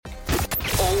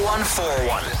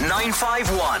0141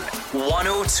 951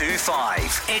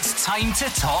 1025. It's time to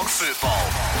talk football.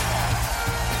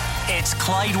 It's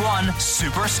Clyde One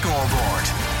Super Scoreboard.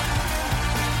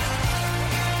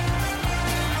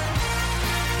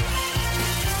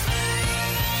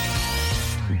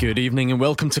 Good evening and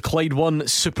welcome to Clyde One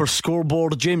Super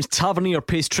Scoreboard. James Tavernier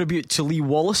pays tribute to Lee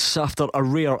Wallace after a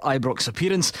rare Ibrox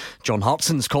appearance. John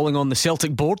Hartson's calling on the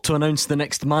Celtic board to announce the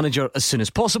next manager as soon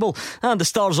as possible. And the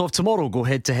Stars of tomorrow go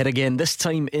head to head again, this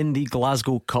time in the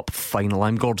Glasgow Cup final.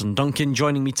 I'm Gordon Duncan.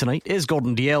 Joining me tonight is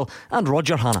Gordon Dalziel and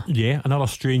Roger Hannah. Yeah, another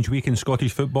strange week in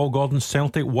Scottish football, Gordon.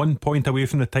 Celtic 1 point away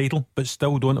from the title but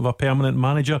still don't have a permanent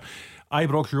manager.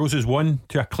 Ibrox Roses won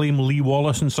to acclaim Lee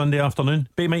Wallace on Sunday afternoon,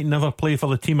 but he might never play for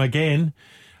the team again.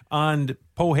 And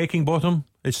Paul Heckingbottom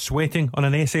is sweating on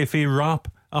an SFA rap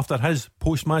after his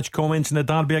post-match comments in the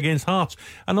derby against Hearts.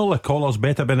 And all the callers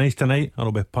better be nice tonight, and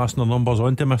I'll be passing their numbers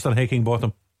on to Mr.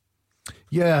 Heckingbottom.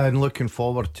 Yeah, and looking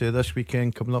forward to this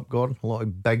weekend coming up, Gordon. A lot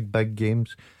of big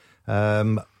games.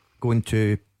 Going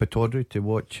to Pittodrie to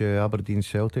watch Aberdeen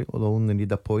Celtic. They'll only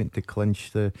need a point to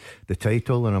clinch the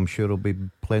title, and I'm sure there'll be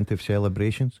plenty of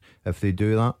celebrations if they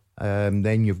do that.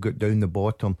 Then you've got down the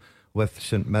bottom with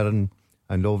St Mirren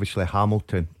and obviously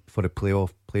Hamilton for the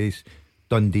playoff place.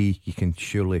 Dundee, you can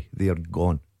surely, they're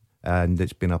gone, and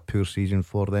it's been a poor season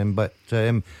for them, but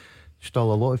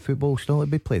still a lot of football still to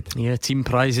be played. Yeah, team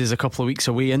prizes a couple of weeks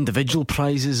away, individual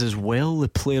prizes as well. The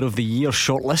Player of the Year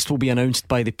shortlist will be announced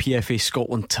by the PFA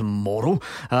Scotland tomorrow.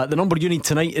 The number you need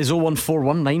tonight is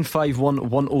 0141 951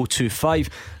 1025,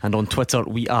 and on Twitter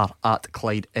we are at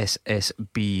Clyde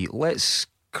SSB. Let's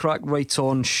crack right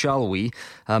on, shall we,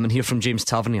 and hear from James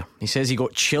Tavernier. He says he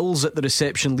got chills at the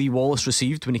reception Lee Wallace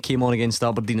received when he came on against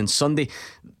Aberdeen on Sunday.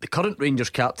 The current Rangers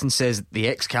captain says the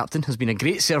ex-captain has been a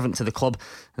great servant to the club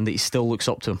and that he still looks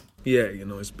up to him. Yeah,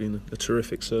 he's been a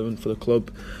terrific servant for the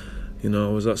club. I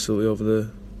was absolutely over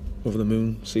the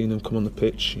moon seeing him come on the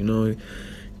pitch. He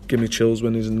gave me chills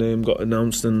when his name got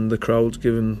announced and the crowd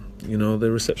giving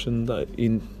the reception that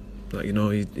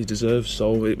he deserves.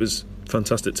 So it was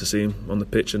fantastic to see him on the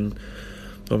pitch, and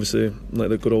obviously like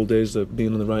the good old days of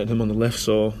being on the right and him on the left.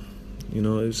 So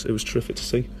it was terrific to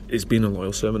see. He's been a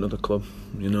loyal servant of the club.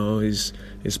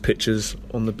 His pictures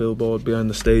on the billboard behind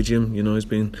the stadium. He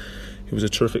was a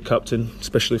terrific captain,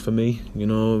 especially for me.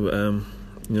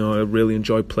 I really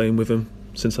enjoyed playing with him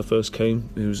since I first came.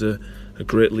 He was a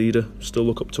great leader. Still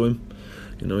look up to him.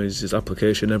 His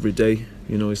application every day.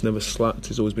 He's never slacked.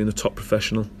 He's always been a top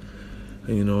professional.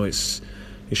 And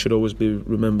he should always be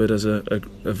remembered as a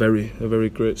very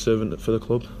great servant for the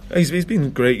club. He's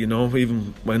been great,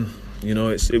 even when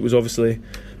it was obviously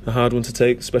a hard one to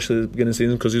take, especially at the beginning of the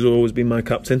season, because he's always been my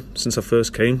captain since I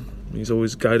first came. He's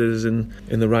always guided us in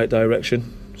the right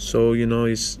direction. So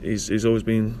he's always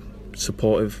been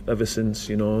supportive ever since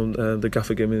the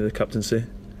gaffer gave me the captaincy.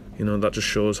 That just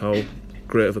shows how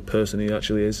great of a person he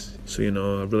actually is. So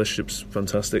our relationship's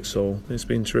fantastic. So it's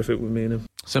been terrific with me and him.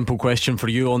 Simple question for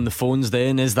you on the phones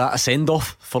then. Is that a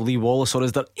send-off for Lee Wallace, or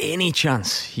is there any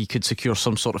chance he could secure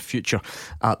some sort of future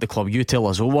at the club? You tell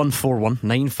us. 0141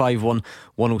 951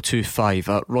 1025.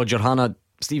 Roger Hannah,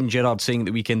 Stephen Gerrard saying at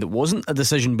the weekend it wasn't a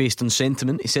decision based on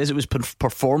sentiment. He says it was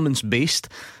performance based.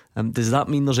 Does that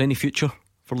mean there's any future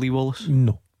for Lee Wallace?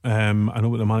 No. I know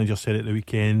what the manager said at the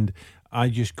weekend. I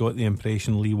just got the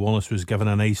impression Lee Wallace was given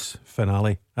a nice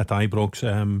finale at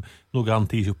Ibrox. No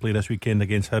guarantees he'll play this weekend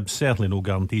against Hibs. Certainly no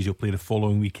guarantees he'll play the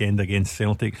following weekend against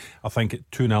Celtic. I think at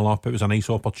 2-0 up, it was a nice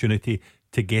opportunity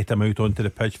to get him out onto the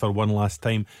pitch for one last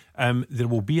time. There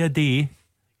will be a day,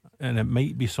 and it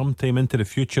might be sometime into the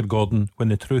future, Gordon, when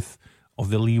the truth of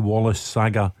the Lee Wallace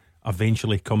saga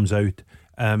eventually comes out.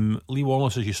 Lee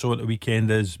Wallace, as you saw at the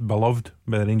weekend, is beloved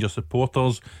by the Rangers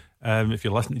supporters. If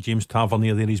you're listening to James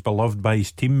Tavernier there, he's beloved by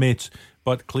his teammates,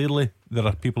 but clearly there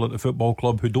are people at the football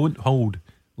club who don't hold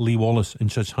Lee Wallace in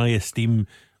such high esteem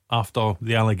after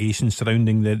the allegations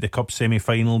surrounding the Cup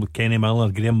semi-final with Kenny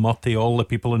Miller, Graham Murty, all the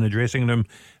people in the dressing room.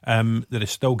 There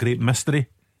is still great mystery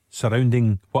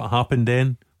surrounding what happened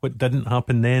then, what didn't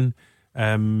happen then.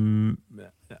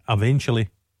 Eventually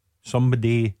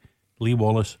somebody, Lee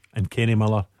Wallace and Kenny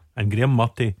Miller and Graham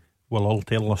Murty, will all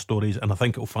tell their stories, and I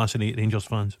think it'll fascinate Rangers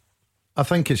fans. I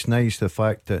think it's nice the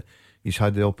fact that he's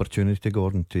had the opportunity,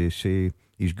 Gordon, to say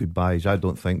his goodbyes. I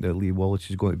don't think that Lee Wallace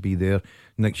is going to be there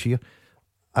next year.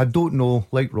 I don't know,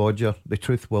 like Roger, the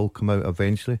truth will come out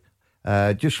eventually.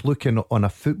 Just looking on a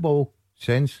football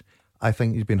sense, I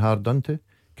think he's been hard done to,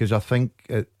 because I think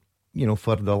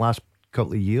for the last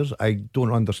couple of years I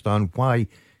don't understand why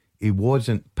he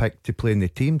wasn't picked to play in the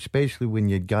team, especially when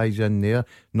you had guys in there.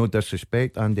 No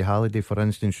disrespect, Andy Halliday, for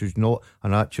instance, who's not a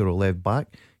natural left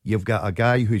back. You've got a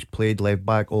guy who's played left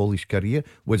back all his career,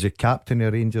 was a captain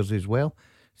of Rangers as well.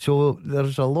 So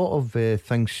there's a lot of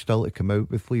things still to come out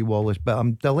with Lee Wallace, but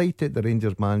I'm delighted the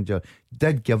Rangers manager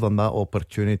did give him that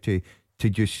opportunity to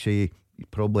just say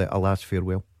probably a last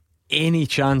farewell. Any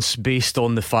chance, based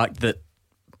on the fact that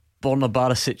Borna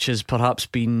Barisic has perhaps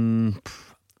been, I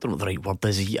don't know what the right word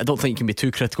is, I don't think you can be too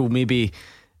critical, maybe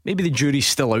the jury's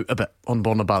still out a bit on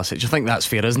Borna Barisic. I think that's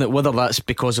fair, isn't it? Whether that's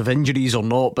because of injuries or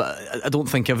not, but I don't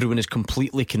think everyone is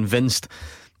completely convinced.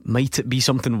 Might it be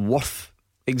something worth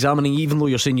examining, even though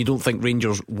you're saying you don't think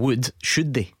Rangers would?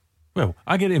 Should they? Well,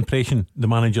 I get the impression the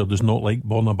manager does not like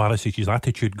Borna Barisic's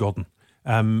attitude, Gordon.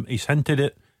 He's hinted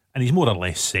it, and he's more or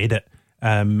less said it.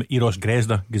 Eros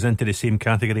Grezda goes into the same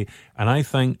category, and I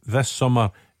think this summer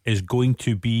is going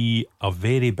to be a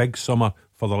very big summer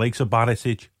for the likes of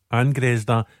Barisic and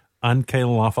Grezda and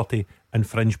Kyle Lafferty and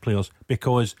fringe players,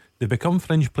 because they become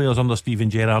fringe players under Steven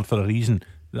Gerrard for a reason.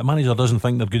 The manager doesn't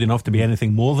think they're good enough to be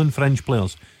anything more than fringe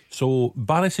players. So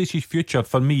Barisic's future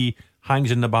for me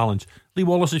hangs in the balance. Lee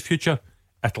Wallace's future,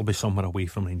 it'll be somewhere away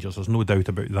from Rangers, there's no doubt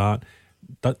about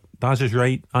that. Daz is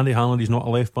right, Andy Hanlon's not a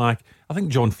left back. I think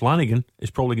John Flanagan is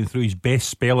probably going through his best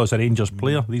spell as a Rangers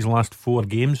player these last 4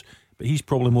 games, but he's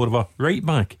probably more of a right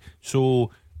back. So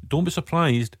don't be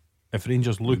surprised if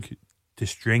Rangers look to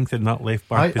strengthen that left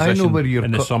back position I know where you're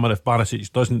in the summer if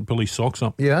Barisic doesn't pull his socks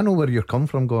up. Yeah, I know where you're coming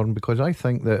from, Gordon, because I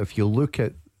think that if you look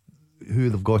at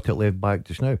who they've got at left back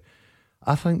just now,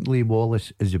 I think Lee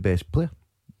Wallace is the best player.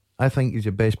 I think he's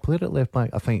the best player at left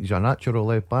back. I think he's a natural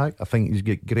left back. I think he's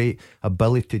got great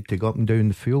ability to go up and down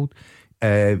the field.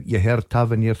 You heard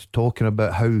Tavernier talking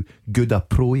about how good a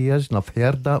pro he is, and I've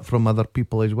heard that from other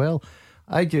people as well.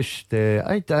 I just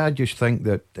think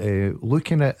that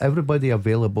looking at everybody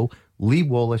available, Lee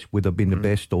Wallace would have been the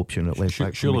best option at left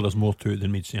back. Surely there's more to it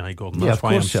than meets the eye, Gordon. That's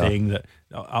why I'm saying that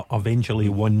eventually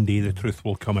one day the truth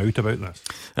will come out about this.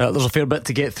 There's a fair bit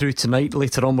to get through tonight.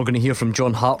 Later on we're going to hear from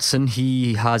John Hartson.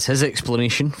 He has his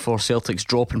explanation for Celtic's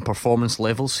drop in performance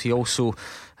levels. He also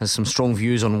has some strong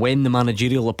views on when the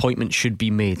managerial appointment should be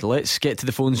made. Let's get to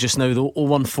the phones just now though.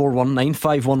 0141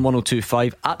 951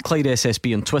 1025 at Clyde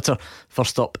SSB on Twitter.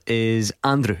 First up is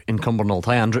Andrew in Cumbernauld.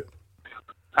 Hi Andrew.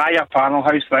 Hiya panel,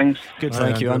 how's things? Good,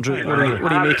 thank you Andrew. What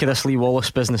do you make of this Lee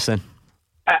Wallace business then?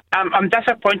 I'm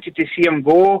disappointed to see him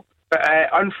go, but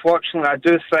unfortunately I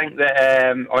do think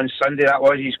that on Sunday that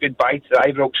was his goodbye to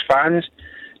the Ibrox fans,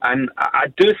 and I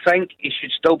do think he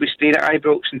should still be staying at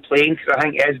Ibrox and playing, because I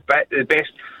think he is the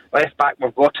best left back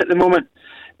we've got at the moment.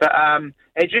 But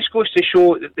it just goes to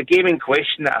show that the game in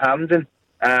question at Hampden,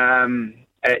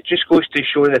 it just goes to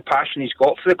show the passion he's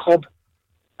got for the club.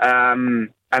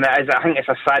 And I think it's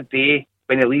a sad day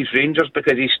when he leaves Rangers,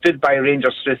 because he stood by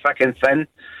Rangers through thick and thin,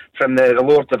 from the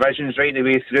lower divisions right the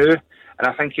way through, and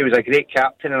I think he was a great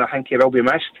captain, and I think he will be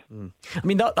missed. I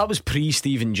mean, that was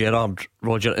pre-Steven Gerrard,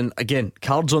 Roger, and again,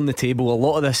 cards on the table. A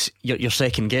lot of this you're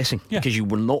second guessing because you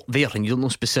were not there and you don't know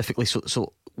specifically,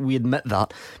 so we admit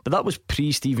that, but that was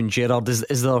pre-Steven Gerrard.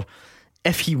 Is there,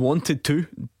 if he wanted to,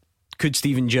 could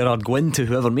Steven Gerrard go into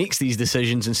whoever makes these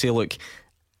decisions and say, look,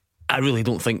 I really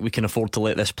don't think we can afford to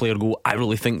let this player go, I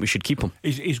really think we should keep him?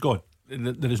 He's gone.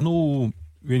 There is no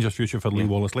Rangers future for Lee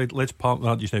Wallace. Let's park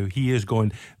that just now. He is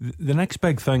gone. The next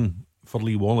big thing for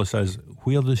Lee Wallace is,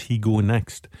 where does he go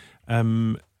next? We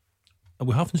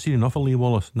haven't seen enough of Lee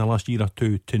Wallace in the last year or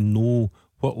two to know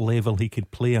what level he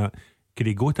could play at. Could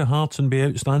he go to Hearts and be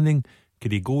outstanding?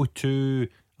 Could he go to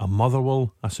a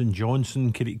Motherwell, a St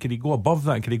Johnstone? Could he go above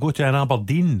that? Could he go to an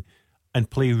Aberdeen and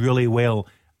play really well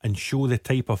and show the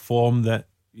type of form that,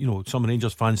 you know, some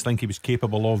Rangers fans think he was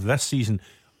capable of this season?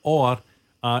 Or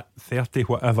at 30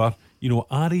 whatever, you know,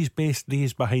 are his best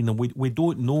days behind him? We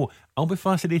don't know. I'll be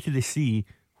fascinated to see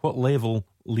what level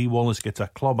Lee Wallace gets a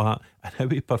club at and how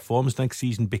he performs next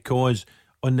season, because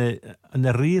on the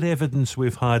rare evidence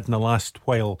we've had in the last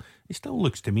while, it still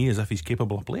looks to me as if he's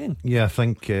capable of playing. Yeah, I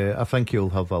think he'll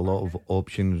have a lot of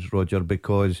options, Roger,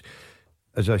 because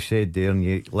as I said there, and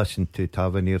you listen to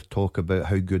Tavernier talk about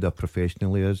how good a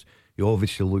professional he is, he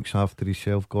obviously looks after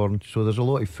himself, Gordon. So there's a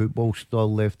lot of football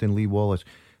still left in Lee Wallace,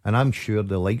 and I'm sure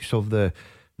the likes of the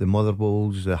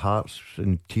Motherwells, the Hearts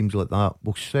and teams like that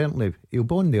will certainly, he'll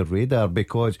be on their radar,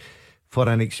 because for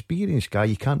an experienced guy,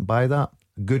 you can't buy that.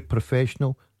 Good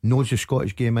professional, knows the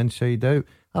Scottish game inside out.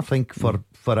 I think for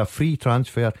a free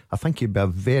transfer, I think he'd be a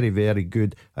very, very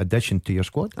good addition to your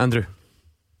squad. Andrew,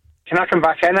 can I come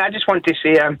back in? I just want to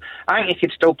say, I think he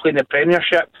could still play in the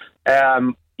Premiership,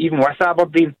 even with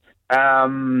Aberdeen.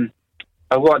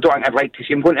 Although I don't think I'd like to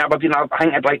see him going to Aberdeen, I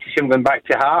think I'd like to see him going back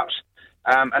to Hearts.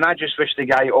 And I just wish the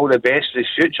guy all the best for his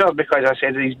future, because I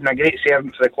said he's been a great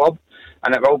servant for the club.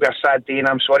 and it will be a sad day, and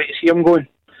I'm sorry to see him going.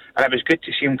 And it was good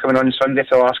to see him coming on Sunday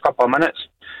for the last couple of minutes.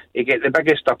 You get the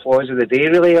biggest applause of the day,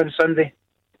 really, on Sunday.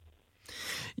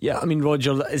 Yeah, I mean,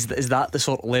 Roger, is that the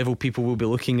sort of level people will be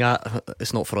looking at?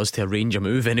 It's not for us to arrange a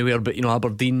move anywhere, but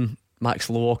Aberdeen,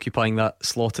 Max Lowe occupying that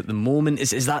slot at the moment.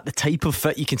 Is that the type of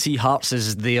fit you can see? Hearts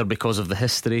is there because of the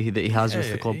history that he has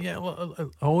with the club. Yeah, well,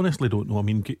 I honestly don't know. I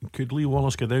mean, could Lee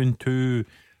Wallace go down to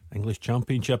English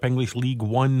Championship, English League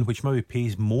One, which maybe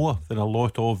pays more than a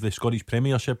lot of the Scottish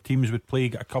Premiership teams would play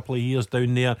a couple of years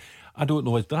down there? I don't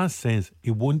know. As Daz says, he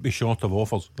won't be short of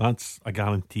offers. That's a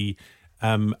guarantee.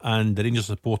 And the Rangers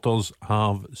supporters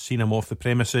have seen him off the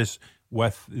premises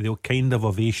with the kind of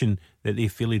ovation that they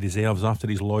feel he deserves after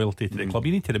his loyalty to the club.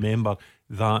 You need to remember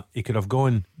that he could have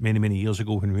gone many, many years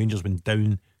ago when Rangers went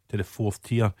down to the 4th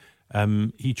tier.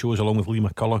 He chose, along with Lee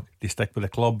McCulloch, to stick with the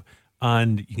club,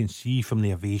 and you can see from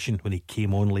the ovation when he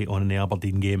came on late on in the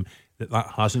Aberdeen game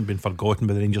that hasn't been forgotten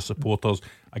by the Rangers supporters.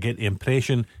 I get the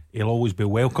impression he'll always be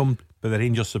welcomed by the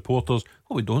Rangers supporters.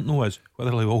 What we don't know is whether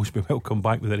he'll always be welcomed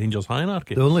back with the Rangers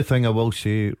hierarchy. The only thing I will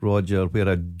say, Roger, where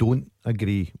I don't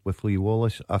agree with Lee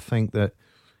Wallace, I think that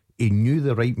he knew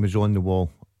the writing was on the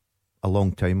wall a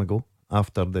long time ago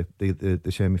after the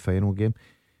semi-final game.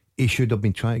 He should have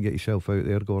been trying to get himself out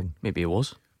there, Gordon. Maybe he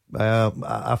was.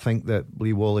 I think that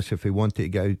Lee Wallace, if he wanted to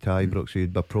get out to Ibrox,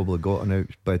 he'd have probably gotten out.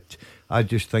 But I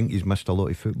just think he's missed a lot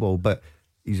of football. But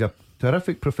he's a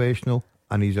terrific professional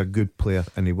and he's a good player,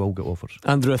 and he will get offers.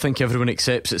 Andrew, I think everyone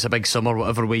accepts it's a big summer,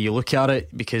 whatever way you look at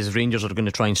it, because Rangers are going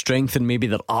to try and strengthen. Maybe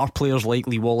there are players like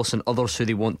Lee Wallace and others who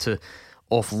they want to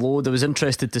offload. I was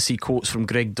interested to see quotes from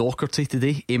Greg Docherty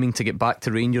today, aiming to get back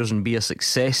to Rangers and be a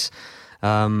success.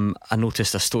 I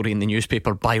noticed a story in the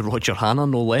newspaper by Roger Hannah,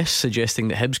 no less, suggesting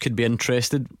that Hibs could be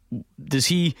interested. Does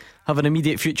he have an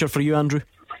immediate future for you, Andrew?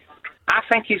 I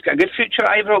think he's got a good future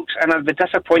at Ibrox, and I'd be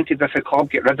disappointed if the club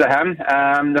get rid of him.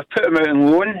 They've put him out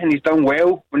on loan, and he's done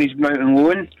well when he's been out on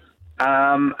loan.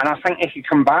 And I think he could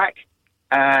come back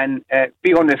and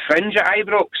be on the fringe at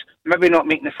Ibrox. Maybe not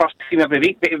making the first team every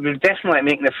week, but he would definitely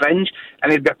making the fringe,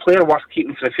 and he'd be a player worth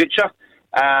keeping for the future.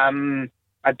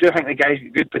 I do think the guy's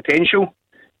got good potential,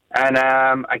 and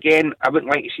again, I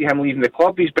wouldn't like to see him leaving the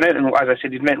club. He's been out, as I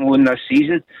said, he's been out on loan this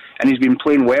season, and he's been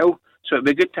playing well. So it'd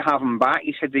be good to have him back.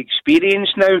 He's had the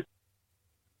experience now.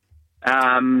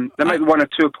 There might be one or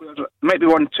two players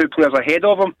ahead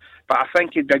of him, but I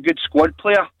think he'd be a good squad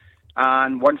player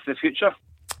and one for the future.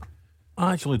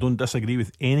 I actually don't disagree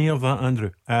with any of that,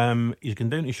 Andrew. He's gone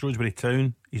down to Shrewsbury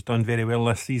Town. He's done very well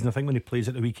this season. I think when he plays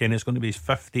at the weekend, it's going to be his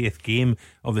 50th game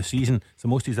of the season. It's the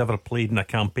most he's ever played in a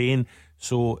campaign.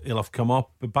 So he'll have come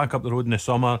back up the road in the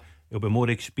summer. He'll be more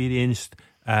experienced.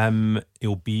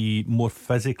 He'll be more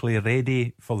physically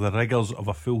ready for the rigours of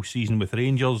a full season with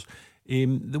Rangers.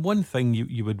 The one thing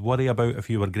you would worry about if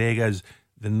you were Greg is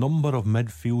the number of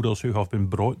midfielders who have been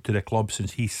brought to the club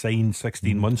since he signed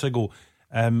 16 months ago.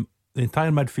 The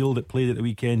entire midfield that played at the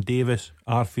weekend, Davis,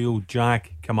 Arfield,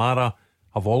 Jack, Kamara,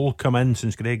 have all come in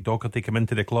since Greg Docherty came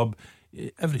into the club.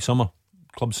 Every summer,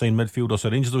 clubs sign midfielders. So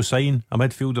Rangers will sign a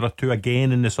midfielder or two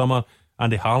again in the summer.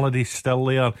 Andy Halliday's still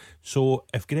there. So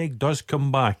if Greg does come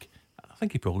back, I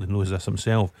think he probably knows this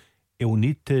himself, he'll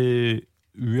need to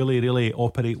really, really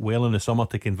operate well in the summer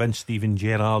to convince Steven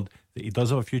Gerrard that he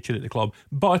does have a future at the club.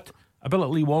 But a bit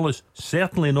like Lee Wallace,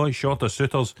 certainly not short of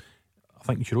suitors. I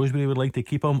think Shrewsbury would like to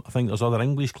keep him. I think there's other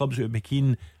English clubs who would be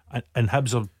keen, and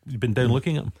Hibs have been down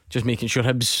looking at him. Just making sure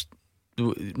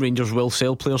Rangers will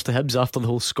sell players to Hibs after the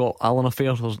whole Scott Allen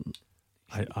affair.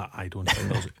 I don't think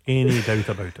there's any doubt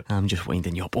about it. I'm just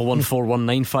winding you up.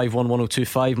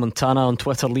 01419511025. Montana on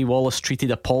Twitter. Lee Wallace treated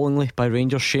appallingly by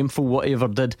Rangers. Shameful what he ever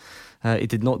did. He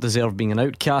did not deserve being an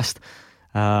outcast.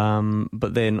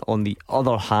 But then on the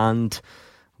other hand,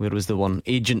 where was the one?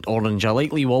 Agent Orange. I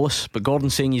like Lee Wallace, but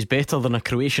Gordon saying he's better than a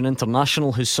Croatian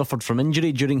international who's suffered from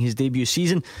injury during his debut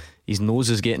season. His nose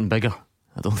is getting bigger.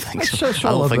 I don't think so. I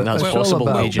don't think that's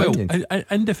possible, Agent. Well,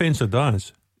 in defence of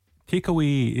Daz, take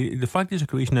away the fact he's a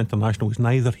Croatian international is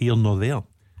neither here nor there.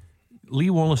 Lee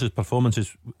Wallace's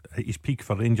performances at his peak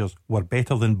for Rangers were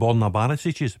better than Borna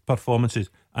Barisic's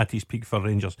performances at his peak for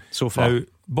Rangers so far. Now,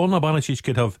 Borna Barisic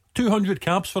could have 200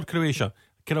 caps for Croatia,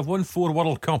 could have won 4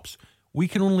 World Cups. We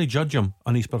can only judge him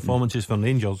on his performances for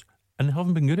Rangers, and they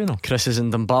haven't been good enough. Chris is in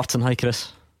Dumbarton. Hi,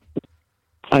 Chris.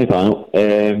 Hi, panel.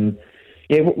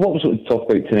 What was to talk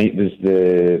about tonight was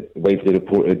the widely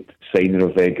reported signing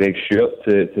of Greg Stewart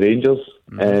to Rangers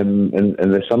in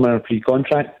the summer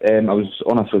pre-contract. I was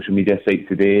on a social media site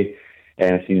today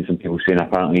and seen some people saying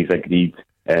apparently he's agreed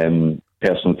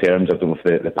personal terms. I don't know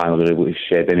if the panel are able to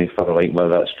shed any further light whether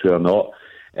that's true or not.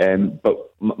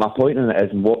 But my point on it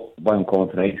is, and why I'm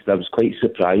calling tonight, is that I was quite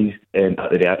surprised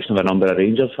at the reaction of a number of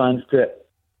Rangers fans to it.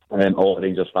 All the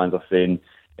Rangers fans are saying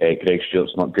Greg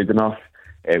Stewart's not good enough.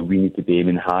 We need to be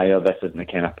aiming higher. This isn't the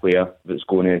kind of player that's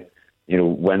going to,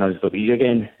 win us the league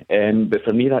again. But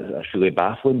for me, that's really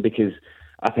baffling, because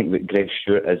I think that Greg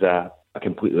Stewart is a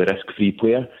completely risk-free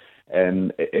player.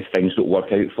 If things don't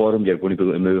work out for him, you're going to be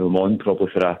able to move him on, probably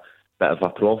for a bit of a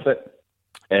profit.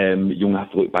 You only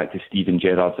have to look back to Steven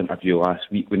Gerrard's interview last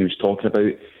week when he was talking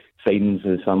about signings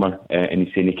in the summer, and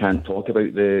he's saying he can't talk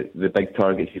about the big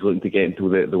targets he's looking to get until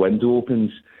the window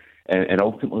opens. And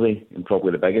ultimately, and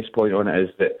probably the biggest point on it, is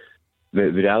that the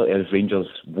reality is Rangers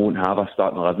won't have a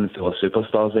starting 11 full of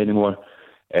superstars anymore.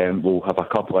 We'll have a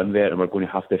couple in there, and we're going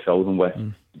to have to fill them with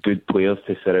good players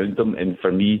to surround them. And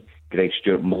for me, Greg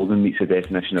Stewart more than meets the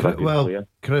definition of a good player.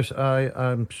 Chris,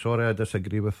 I'm sorry, I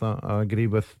disagree with that. I agree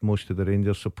with most of the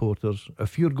Rangers supporters.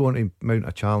 If you're going to mount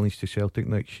a challenge to Celtic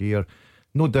next year,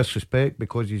 no disrespect,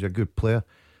 because he's a good player,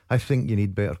 I think you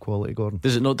need better quality, Gordon.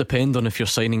 Does it not depend on if you're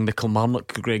signing the Kilmarnock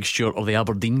Greg Stewart or the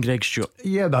Aberdeen Greg Stewart?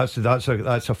 Yeah, that's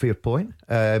a fair point.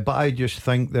 But I just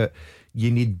think that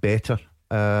you need better.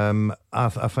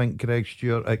 I think Greg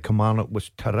Stewart at Kilmarnock was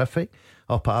terrific.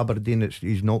 Up at Aberdeen,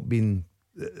 he's not been,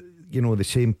 the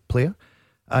same player.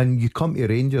 And you come to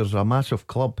Rangers, a massive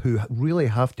club who really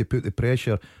have to put the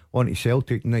pressure onto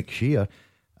Celtic next year.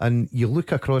 And you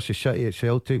look across the city at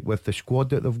Celtic with the squad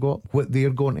that they've got, what they're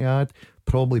going to add,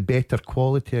 probably better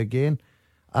quality again.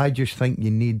 I just think you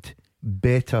need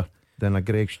better than a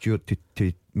Greg Stewart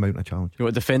to mount a challenge. You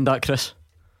want to defend that, Chris?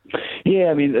 Yeah,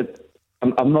 I mean,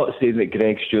 I'm not saying that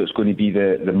Greg Stewart's going to be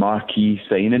the marquee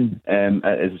signing,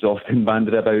 as is often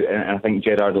bandied about, and I think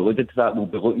Gerrard alluded to that. We'll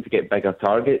be looking to get bigger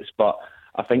targets, but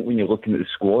I think when you're looking at the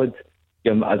squad,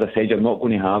 as I said, you're not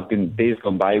going to have, days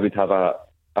gone by, we'd have a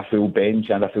full bench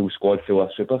and a full squad full of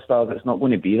superstars. It's not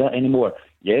going to be that anymore.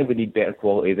 Yeah, we need better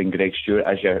quality than Greg Stewart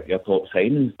as your top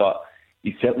signings, but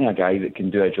he's certainly a guy that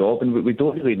can do a job, and we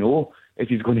don't really know if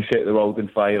he's going to set the world on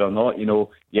fire or not.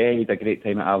 Yeah, he had a great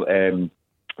time at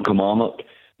Kilmarnock,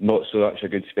 not so much a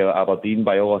good spell at Aberdeen.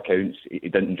 By all accounts, he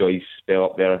didn't enjoy his spell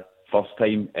up there first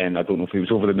time, and I don't know if he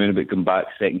was over the moon about going back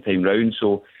second time round,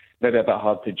 so maybe a bit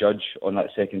hard to judge on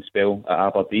that second spell at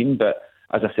Aberdeen. But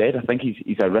as I said, I think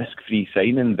he's a risk-free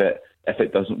signing that if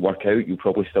it doesn't work out, you'll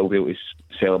probably still be able to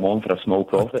sell him on for a small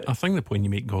profit. I think the point you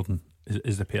make, Gordon,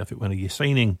 is the perfect one. Are you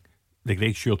signing the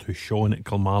Greg Stewart who shone at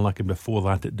Kilmarnock and before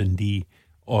that at Dundee,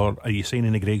 or are you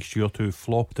signing the Greg Stewart who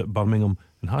flopped at Birmingham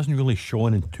and hasn't really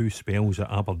shone in two spells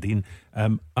at Aberdeen?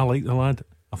 I like the lad.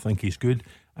 I think he's good,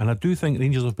 and I do think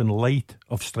Rangers have been light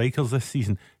of strikers this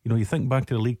season. You think back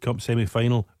to the League Cup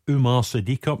semi-final, Umar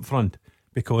Sadiq up front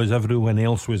because everyone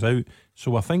else was out.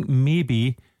 So I think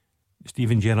maybe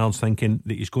Steven Gerrard's thinking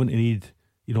that he's going to need,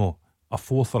 a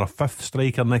fourth or a fifth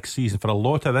striker next season. For a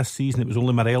lot of this season, it was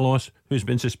only Morelos, who's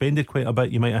been suspended quite a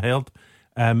bit, you might have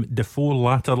heard. Defoe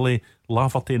latterly,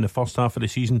 Lafferty in the first half of the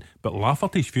season, but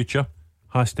Lafferty's future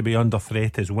has to be under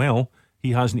threat as well.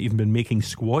 He hasn't even been making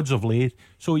squads of late,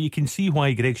 so you can see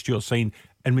why Greg Stewart signed.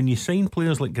 And when you sign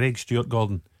players like Greg Stewart,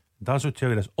 Gordon, Daz will tell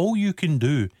you this, all you can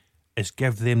do is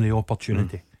give them the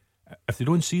opportunity. If they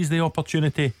don't seize the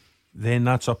opportunity, then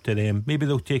that's up to them. Maybe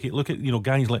they'll take it. Look at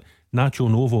guys like Nacho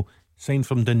Novo, signed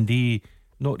from Dundee,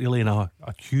 not really in a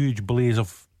huge blaze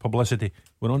of publicity,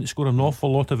 went on to score an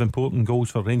awful lot of important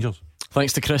goals for Rangers.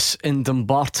 Thanks to Chris in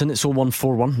Dumbarton. It's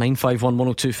 0141 951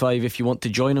 1025 if you want to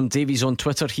join him. Davies on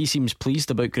Twitter, he seems pleased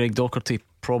about Greg Docherty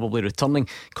probably returning,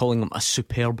 calling him a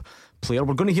superb player.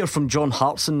 We're going to hear from John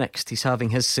Hartson next. He's having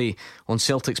his say on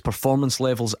Celtic's performance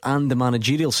levels and the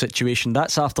managerial situation.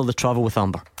 That's after the travel with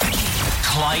Amber.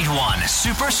 Clyde One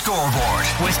Super Scoreboard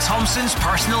with Thompson's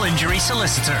Personal Injury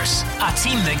Solicitors, a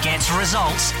team that gets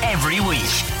results every week.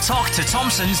 Talk to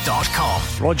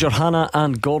Thompsons.com. Roger Hanna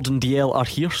and Gordon DL are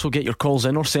here, so get your calls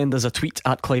in or send us a tweet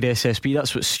at Clyde SSB.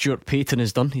 That's what Stuart Payton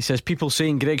has done. He says people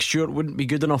saying Greg Stewart wouldn't be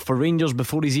good enough for Rangers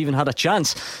before he's even had a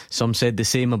chance. Some said the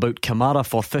same about Kamara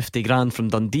for 50 grand from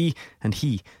Dundee, and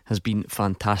he has been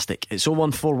fantastic. It's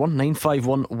 0141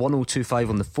 951 1025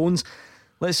 on the phones.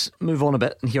 Let's move on a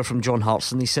bit and hear from John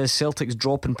Hartson. He says Celtic's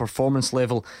drop in performance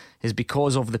level is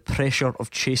because of the pressure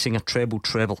of chasing a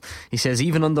treble. He says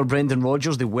even under Brendan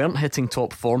Rodgers they weren't hitting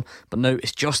top form, but now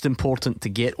it's just important to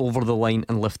get over the line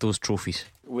and lift those trophies.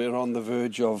 We're on the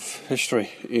verge of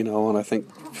history, and I think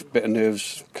a bit of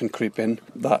nerves can creep in.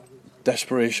 That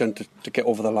desperation to get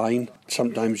over the line.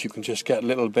 Sometimes you can just get a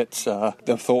little bit,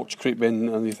 the thoughts creep in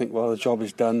and you think, well, the job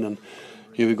is done and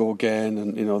here we go again.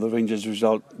 And the Rangers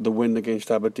result, the win against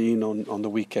Aberdeen on the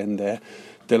weekend there,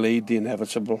 delayed the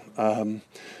inevitable.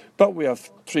 But But we have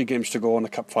 3 games to go on a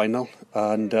cup final,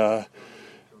 and I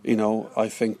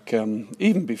think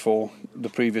even before the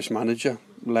previous manager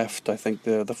left, I think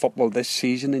the football this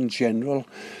season in general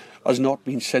has not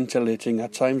been scintillating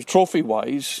at times,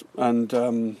 trophy-wise, and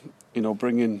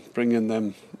bringing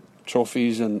them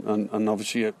trophies and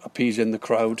obviously appeasing the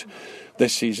crowd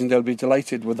this season. They'll be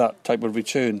delighted with that type of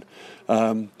return.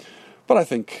 But I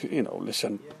think,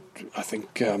 I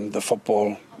think the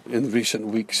football in recent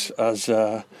weeks has,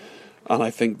 and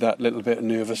I think that little bit of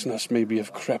nervousness maybe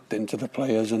have crept into the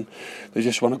players, and they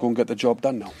just want to go and get the job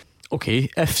done now. Okay,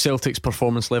 if Celtic's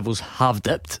performance levels have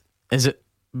dipped, is it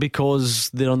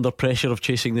because they're under pressure of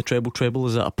chasing the treble?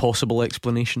 Is that a possible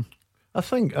explanation? I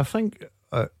think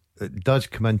it does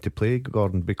come into play,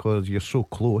 Gordon, because you're so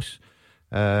close,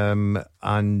 and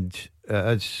it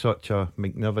is such a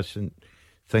magnificent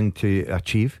thing to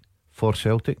achieve for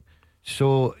Celtic.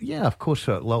 So yeah, of course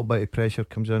a little bit of pressure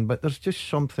comes in, but there's just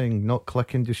something not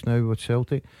clicking just now with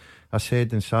Celtic. I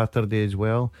said on Saturday as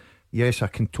well, yes, I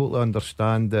can totally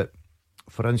understand that.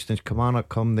 For instance, Kilmarnock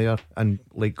come there, and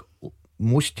like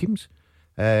most teams,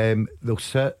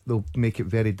 they'll make it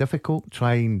very difficult,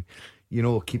 try and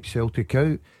keep Celtic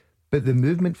out. But the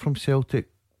movement from Celtic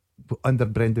under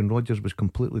Brendan Rodgers was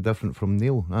completely different from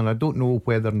Neil, and I don't know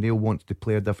whether Neil wants to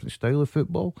play a different style of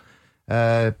football,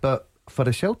 but for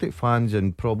the Celtic fans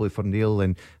and probably for Neil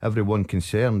and everyone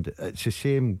concerned, it's the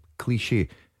same cliche.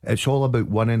 It's all about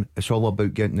winning, it's all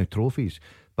about getting the trophies.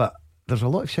 But there's a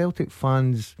lot of Celtic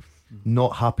fans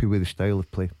not happy with the style of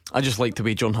play. I just like the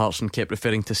way John Hartson kept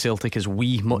referring to Celtic as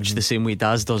we, much the same way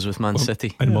Daz does with Man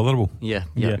City. And Motherwell. Yeah,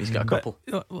 he's got a couple.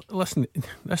 But, listen,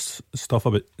 this stuff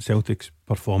about Celtic's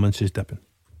performance is dipping.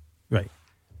 Right.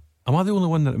 Am I the only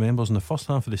one that remembers in the first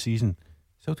half of the season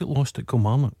Celtic lost at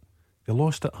Kilmarnock, they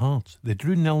lost at Hearts, they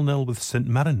drew 0-0 with St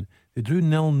Mirren, they drew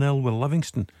 0-0 with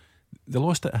Livingston, they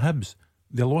lost at Hibs,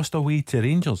 they lost away to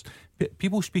Rangers.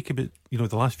 People speak about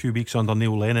the last few weeks under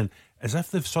Neil Lennon as if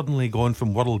they've suddenly gone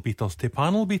from world beaters to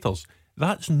panel beaters.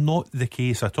 That's not the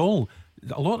case at all.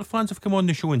 A lot of fans have come on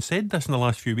the show and said this in the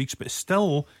last few weeks, but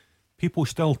still people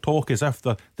still talk as if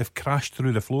they've crashed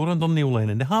through the floor under Neil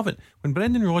Lennon. They haven't. When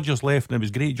Brendan Rodgers left, and it was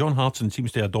great, John Hartson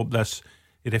seems to adopt this.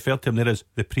 He referred to him there as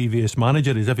the previous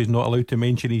manager, as if he's not allowed to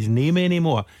mention his name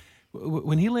anymore.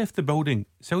 When he left the building,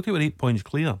 Celtic were 8 points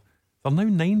clear. They're now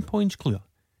 9 points clear.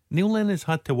 Neil Lennon has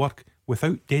had to work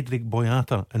without Dedrick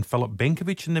Boyata and Filip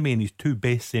Benkovic in the main, his 2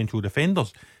 best central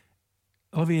defenders.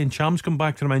 Olivier Ncham's come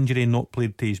back from injury and not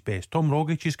played to his best. Tom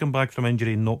Rogic has come back from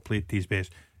injury and not played to his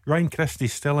best. Ryan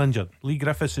Christie's still injured. Lee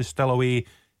Griffiths is still away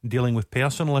dealing with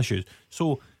personal issues.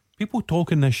 So people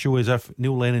talk in this show as if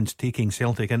Neil Lennon's taking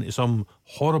Celtic into some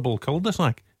horrible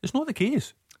cul-de-sac. It's not the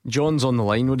case. John's on the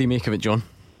line. What do you make of it, John?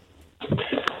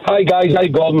 Hi guys, hi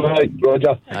Gordon, hi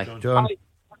Roger. Hi John.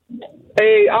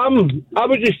 I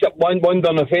was just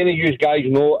wondering if any of you guys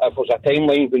know if there's a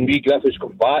timeline when Lee Griffiths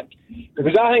come back,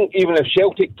 because I think even if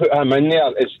Celtic put him in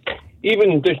there, it's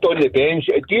even just on the bench,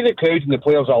 it'd give the crowd and the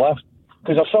players a lift,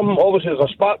 because there's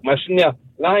a spark missing there,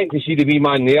 and I think to see the wee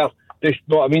man there, just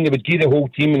know what I mean, they would give the whole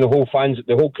team and the whole fans,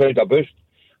 the whole crowd a boost.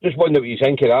 Just wonder what you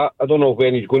think of that. I don't know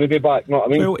when he's going to be back. Know what I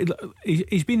mean? Well,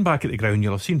 he's been back at the ground.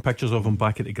 You'll have seen pictures of him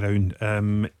back at the ground.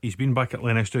 He's been back at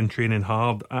Lennoxtown training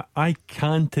hard. I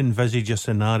can't envisage a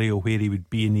scenario where he would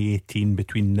be in the 18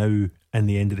 between now and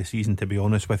the end of the season, to be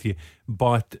honest with you.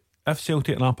 But if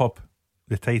Celtic wrap up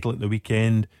the title at the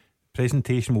weekend,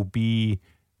 presentation will be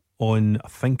on, I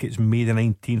think it's May the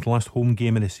 19th, last home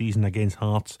game of the season against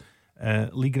Hearts.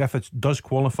 Lee Griffiths does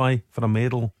qualify for a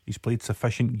medal. He's played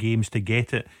sufficient games to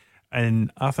get it,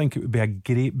 and I think it would be a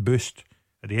great boost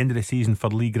at the end of the season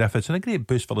for Lee Griffiths, and a great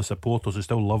boost for the supporters who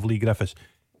still love Lee Griffiths,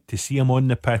 to see him on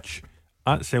the pitch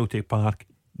at Celtic Park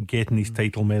getting his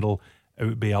title medal. It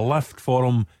would be a lift for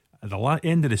him at the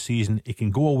end of the season. He can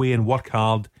go away and work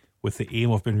hard with the aim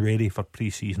of being ready for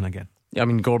pre-season again. I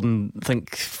mean, Gordon, I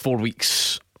think 4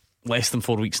 weeks, less than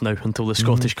 4 weeks now until the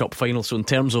Scottish Cup final. So in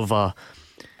terms of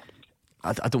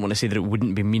I don't want to say that it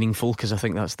wouldn't be meaningful, because I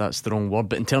think that's the wrong word,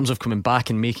 but in terms of coming back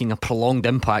and making a prolonged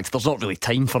impact, there's not really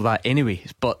time for that anyway.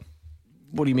 But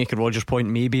what do you make of Roger's point?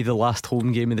 Maybe the last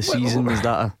home game of the season, is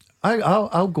that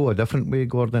I'll go a different way,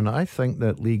 Gordon. I think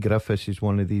that Lee Griffiths is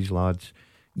one of these lads.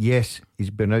 Yes,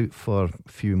 he's been out for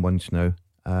a few months now,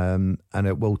 and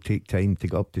it will take time to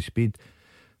get up to speed.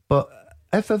 But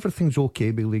if everything's okay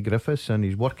with Lee Griffiths and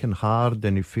he's working hard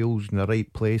and he feels in the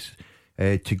right place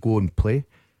to go and play,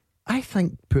 I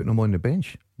think putting him on the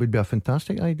bench would be a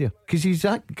fantastic idea, because he's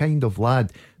that kind of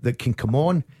lad that can come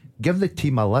on, give the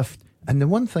team a lift. And the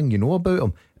one thing you know about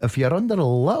him, if you're under a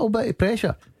little bit of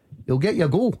pressure, he'll get you a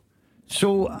goal.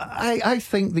 So I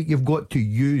think that you've got to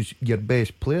use your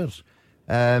best players.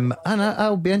 And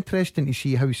I'll be interested to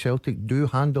see how Celtic do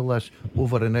handle this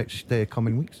over the next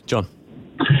coming weeks. John?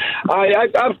 I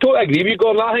totally agree with you,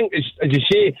 Gordon. I think, as you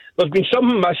say, there's been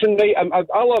something missing, right?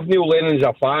 I love Neil Lennon as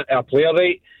a player,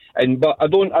 right? But I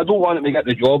don't want him to get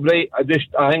the job right.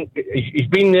 I think he's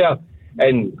been there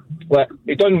and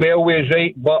he done well with his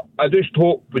right. But I just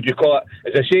hope, would you call it,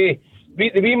 as I say,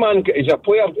 the wee man is a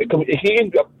player. He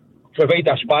can provide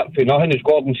a spark for nothing, as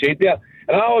Gordon said there.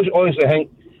 And I honestly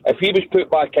think if he was put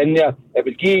back in there, it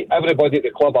would give everybody at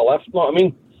the club a lift. You know what I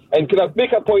mean? And can I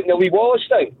make a point in the Lee Wallace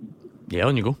thing? Yeah,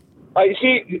 on you go. I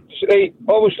see, right,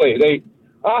 obviously, right,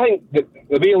 I think that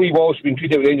the way Lee Wallace has been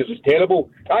treated with Rangers is terrible.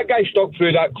 That guy stuck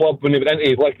through that club when they went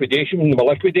into liquidation, when they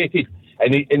were liquidated.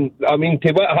 And I mean,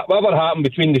 to whatever happened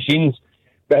behind the scenes,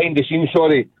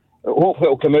 hopefully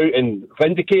it'll come out and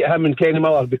vindicate him and Kenny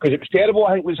Miller, because it was terrible,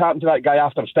 I think, what's happened to that guy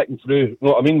after sticking through, you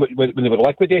know what I mean, when they were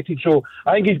liquidated. So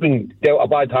I think he's been dealt a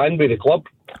bad hand by the club.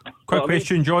 Quick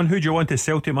question, John, who do you want as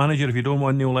Celtic manager if you don't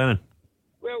want Neil Lennon?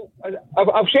 Well,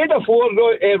 I've said before,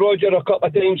 Roger, a couple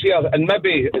of times here, and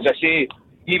maybe, as I say,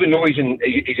 even though he's in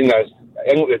the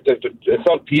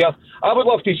third tier, I would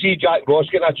love to see Jack Ross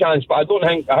getting a chance, but I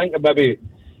think that maybe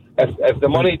if the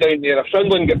money down there, if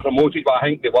Sunderland get promoted, but I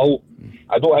think they will,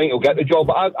 I don't think he'll get the job.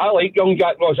 But I like young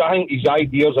Jack Ross. I think his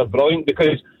ideas are brilliant,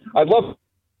 because I'd love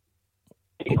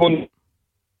going.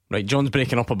 Right, John's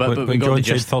breaking up a bit, but when we got John the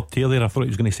said gist. third tier there, I thought he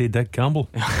was going to say Dick Campbell.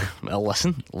 Well,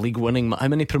 listen, league winning. How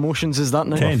many promotions is that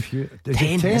now? 10.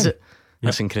 10, is it?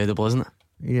 That's incredible, isn't it?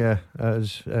 Yeah, it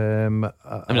is. I mean,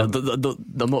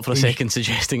 I'm not for a second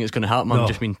suggesting it's going to happen. No. I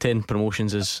just mean 10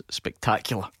 promotions is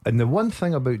spectacular. And the one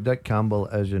thing about Dick Campbell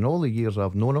is, in all the years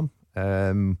I've known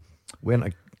him,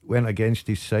 went against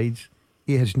his sides,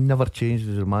 he has never changed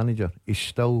as a manager. He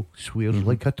still swears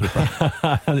like a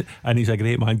trooper. And he's a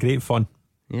great man, great fun.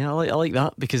 Yeah, I like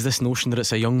that, because this notion that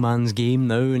it's a young man's game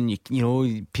now, and you know,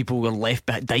 people were left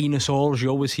behind, dinosaurs, you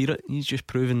always hear it. He's just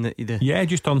proven that he did. Yeah,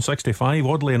 just turned 65,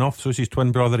 oddly enough. So is his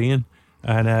twin brother Ian,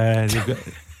 and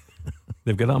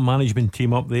they've got that management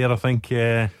team up there. I think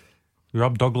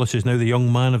Rob Douglas is now the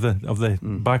young man of the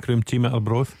backroom team at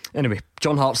Arbroath. Anyway,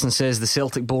 John Hartson says the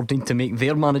Celtic board need to make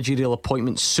their managerial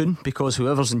appointments soon, because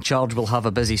whoever's in charge will have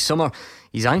a busy summer.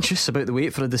 He's anxious about the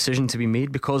wait for a decision to be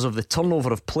made because of the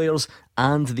turnover of players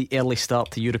and the early start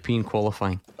to European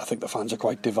qualifying. I think the fans are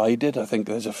quite divided. I think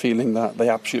there's a feeling that they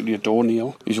absolutely adore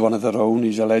Neil. He's one of their own.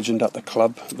 He's a legend at the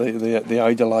club. They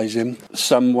idolise him.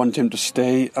 Some want him to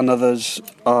stay, and others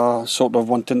are sort of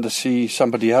wanting to see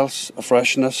somebody else, a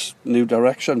freshness, new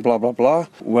direction, blah blah blah.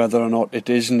 Whether or not it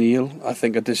is Neil, I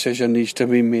think a decision needs to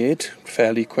be made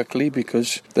fairly quickly,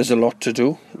 because there's a lot to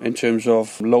do in terms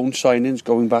of loan signings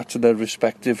going back to their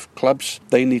respective clubs.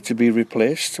 They need to be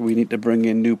replaced. We need to bring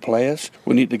in new players.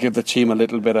 We need to give the team a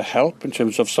little bit of help in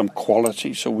terms of some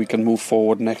quality, so we can move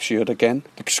forward next year again.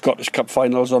 The Scottish Cup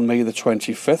finals on May the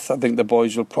 25th. I think the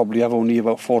boys will probably have only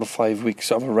about 4 to 5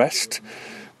 weeks of a rest.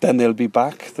 Then they'll be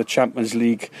back. The Champions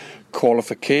League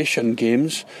qualification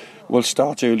games will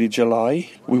start early July.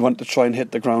 We want to try and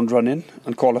hit the ground running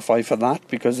and qualify for that,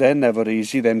 because they're never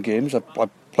easy, them games. I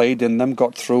played in them,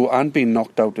 got through and been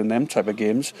knocked out in them type of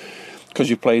games, because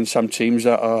you're playing some teams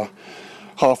that are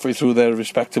halfway through their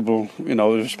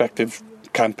respective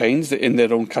campaigns in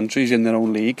their own countries, in their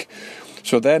own league.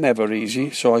 So they're never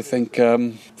easy. So I think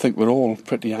we're all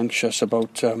pretty anxious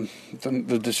about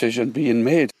the decision being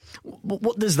made.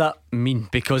 What does that mean?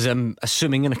 Because I'm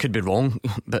assuming, and I could be wrong,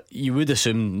 but you would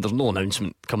assume there's no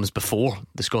announcement comes before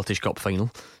the Scottish Cup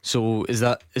final. So is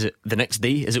it the next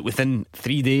day? Is it within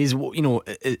 3 days? You know,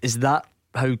 is that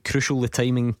how crucial the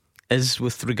timing is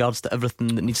with regards to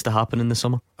everything that needs to happen in the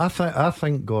summer? I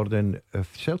think, Gordon,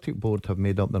 if Celtic board have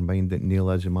made up their mind that Neil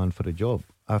is a man for a job,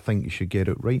 I think you should get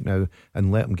it right now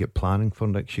and let him get planning for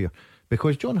next year.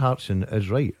 Because John Hartson is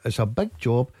right. It's a big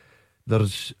job.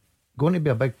 There's going to be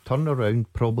a big turnaround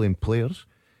probably in players.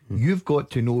 You've got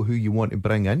to know who you want to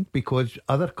bring in, because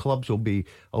other clubs will be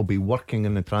working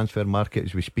in the transfer market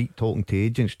as we speak, talking to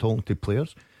agents, talking to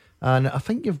players. And I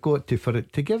think you've got to, for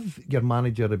it to give your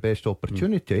manager the best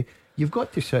opportunity, you've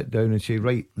got to sit down and say,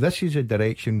 right, this is the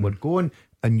direction we're going,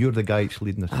 and you're the guy that's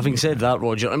leading us. Having said that,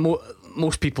 Roger, and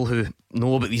most people who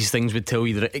know about these things would tell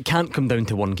you that it can't come down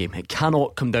to one game. It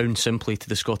cannot come down simply to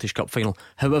the Scottish Cup final.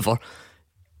 However,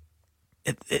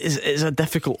 it is a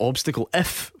difficult obstacle.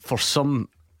 If for some,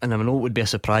 and I know it would be a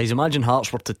surprise, imagine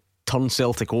Hearts were to turn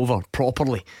Celtic over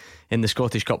properly in the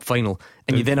Scottish Cup final,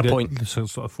 and you then appoint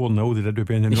sort of 4-0 they did with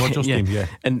Brendan Rodgers team, yeah.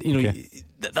 And you know,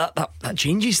 that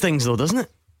changes things though, doesn't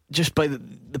it? Just by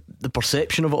the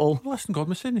perception of it all. Well, listen, God,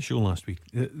 we said in the show last week,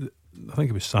 I think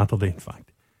it was Saturday, in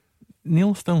fact.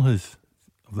 Neil still has,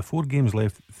 of the 4 games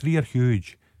left, 3 are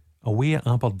huge. Away at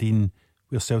Aberdeen,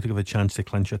 where Celtic have a chance to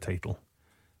clinch a title.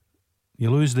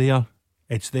 You lose there,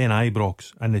 it's then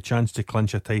Ibrox and the chance to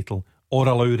clinch a title or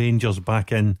allow Rangers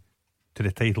back in to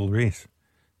the title race.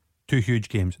 2 huge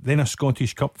games. Then a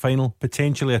Scottish Cup final,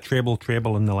 potentially a treble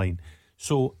in the line.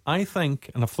 So I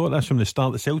think, and I've thought this from the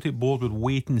start, the Celtic board would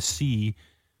wait and see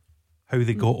how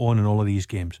they got on in all of these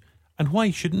games. And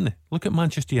why shouldn't they? Look at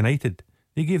Manchester United.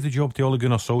 They gave the job to Ole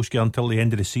Gunnar Solskjaer until the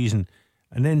end of the season,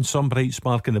 and then some bright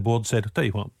spark in the board said, I'll tell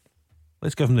you what,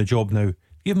 let's give him the job now.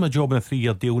 Give him a job in a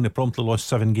 3-year deal, and they promptly lost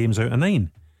 7 games out of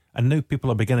 9. And now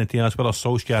people are beginning to ask whether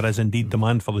Solskjaer is indeed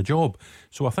demand for the job.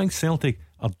 So I think Celtic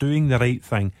are doing the right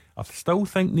thing. I still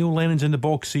think Neil Lennon's in the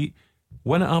box seat.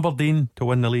 Win at Aberdeen to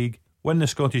win the league, win the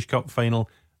Scottish Cup final.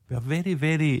 Be a very,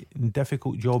 very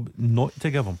difficult job not to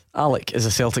give him. Alec is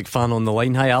a Celtic fan on the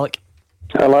line. Hi, Alec.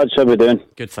 Hi lads, how we doing?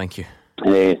 Good, thank you.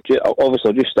 Obviously,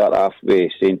 I'll just start off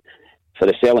with saying, for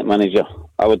the Celtic manager,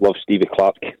 I would love Stevie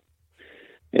Clark.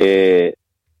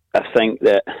 I think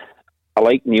that I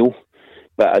like Neil,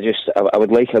 but I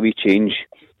would like a wee change.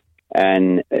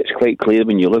 And it's quite clear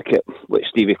when you look at what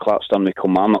Stevie Clark's done with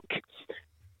Kilmarnock.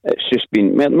 It's just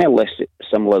been more or less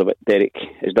similar to what Derek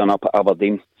has done up at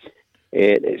Aberdeen.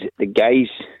 The guy's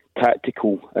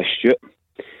tactical astute.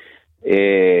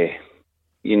 I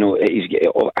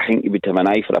think he would have an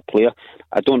eye for a player.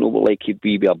 I don't know what he'd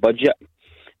be with a budget,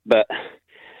 but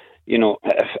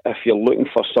if you're looking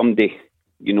for somebody,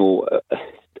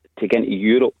 to get into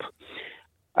Europe,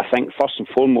 I think first and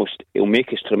foremost he'll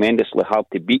make us tremendously hard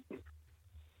to beat.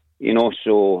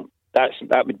 So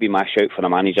that would be my shout for a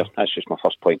manager. That's just my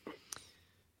first point.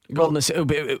 Gordon,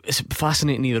 it's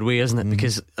fascinating either way, isn't it?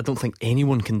 Because I don't think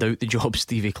anyone can doubt the job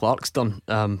Stevie Clark's done.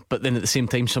 But then at the same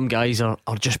time, some guys are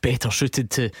just better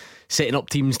suited to setting up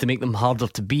teams to make them harder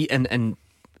to beat and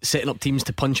setting up teams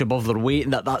to punch above their weight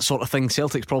and that sort of thing.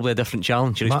 Celtic's probably a different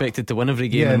challenge. You're expected to win every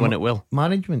game and win it well.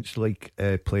 Management's like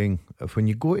playing. If when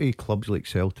you go to clubs like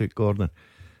Celtic, Gordon,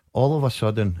 all of a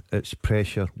sudden it's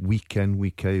pressure week in,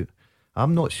 week out.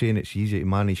 I'm not saying it's easy to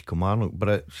manage Kilmarnock, but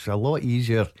it's a lot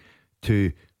easier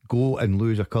to go and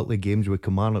lose a couple of games with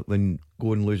Kilmarnock than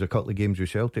go and lose a couple of games with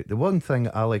Celtic. The one thing,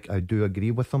 Alec, I do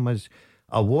agree with him is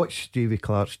I watched Stevie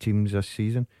Clark's teams this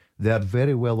season. They're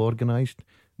very well organised.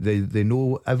 They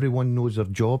know, everyone knows their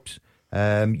jobs.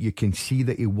 You can see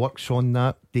that he works on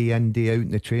that day in, day out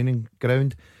in the training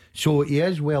ground. So he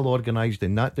is well organised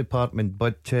in that department.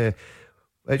 But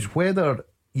it's whether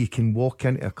you can walk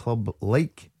into a club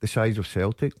like the size of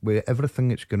Celtic with everything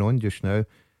that's going on just now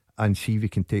and see if you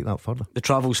can take that further. The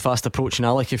travel's fast approaching,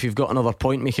 Alec. If you've got another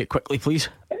point, make it quickly, please.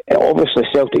 Obviously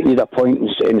Celtic need a point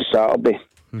on Saturday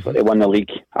for to win the league.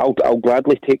 I'll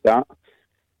gladly take that.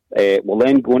 We'll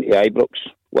then go into Ibrox.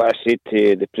 What I said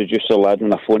to the producer lad on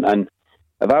the phone, and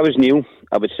if I was Neil,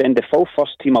 I would send the full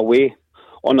first team away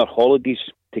on their holidays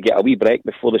to get a wee break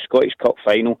before the Scottish Cup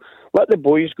final. Let the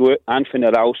boys go out, Anthony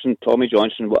Ralston, Tommy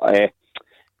Johnson, the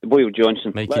boy of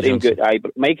Johnson, let them go to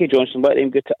Ibrox. Mikey Johnson, let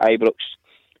them go to Ibrox.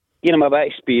 Give them a bit of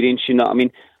experience, you know what I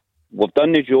mean? We've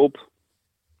done the job.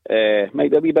 Might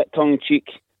be a wee bit tongue-in-cheek,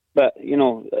 but,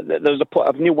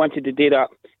 if Neil wanted to do that,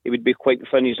 he would be quite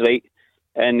within his right.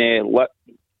 And let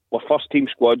our first team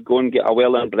squad go and get a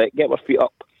well-earned break, get our feet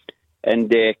up,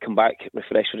 and come back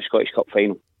refreshed for the Scottish Cup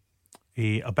final.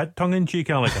 A bit tongue-in-cheek,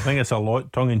 Alec. I think it's a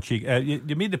lot tongue-in-cheek.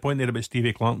 You made the point there about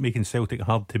Stevie Clark making Celtic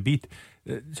hard to beat.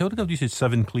 Celtic have used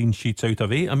 7 clean sheets out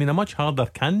of 8. I mean, how much harder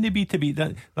can they be to beat?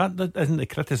 That isn't the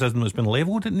criticism that's been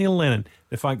levelled at Neil Lennon.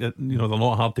 The fact that they're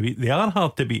not hard to beat. They are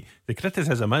hard to beat. The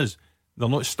criticism is they're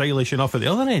not stylish enough at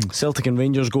the other end. Celtic and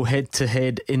Rangers go head to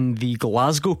head in the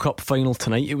Glasgow Cup final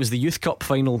tonight. It was the Youth Cup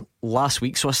final last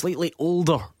week, so a slightly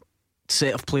older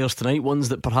set of players tonight, ones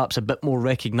that perhaps a bit more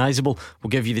recognisable. We'll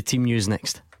give you the team news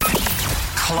next.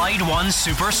 Clyde One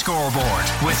Super Scoreboard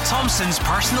with Thompson's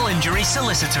personal injury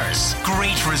solicitors.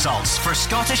 Great results for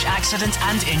Scottish accident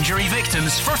and injury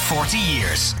victims for 40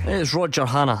 years. It's Roger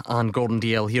Hanna and Gordon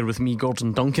DL here with me,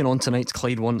 Gordon Duncan, on tonight's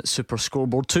Clyde One Super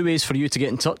Scoreboard. 2 ways for you to get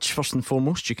in touch. First and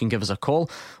foremost, you can give us a call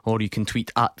or you can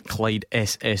tweet at Clyde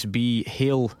SSB.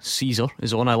 Hail Caesar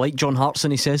is on. I like John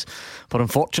Hartson, he says, but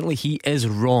unfortunately he is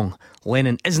wrong.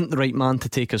 Lennon isn't the right man to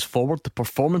take us forward. The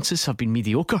performances have been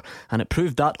mediocre and it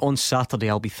proved that on Saturday.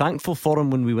 I'll be thankful for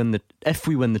him if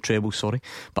we win the treble,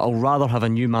 but I'll rather have a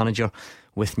new manager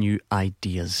with new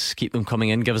ideas. Keep them coming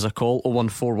in. Give us a call,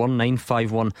 0141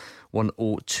 951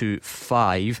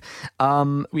 1025.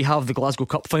 We have the Glasgow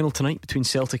Cup final tonight between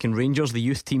Celtic and Rangers. The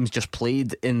youth teams just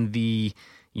played in the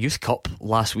Youth Cup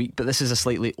last week, but this is a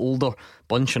slightly older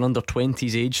bunch, an under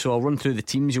 20s age. So I'll run through the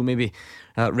teams. You'll maybe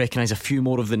recognise a few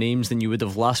more of the names than you would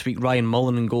have last week. Ryan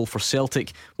Mullen in goal for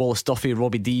Celtic, Wallace Duffy,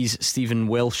 Robbie Dees, Stephen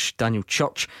Welsh, Daniel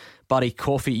Church, Barry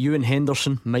Coffey, Ewan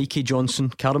Henderson, Mikey Johnson,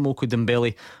 Karamoko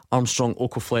Dembele, Armstrong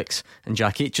Okoflex and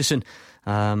Jack Aitchison.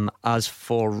 As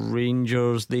for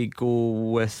Rangers, they go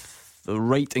with the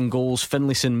right in goals: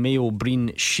 Finlayson, Mayo,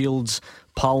 Breen, Shields,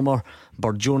 Palmer,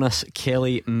 Burjonas,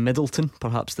 Kelly, Middleton,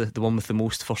 perhaps the one with the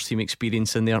most first team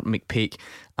experience in there, McPake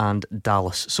and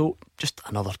Dallas. So just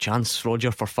another chance,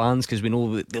 Roger, for fans, because we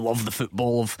know that they love the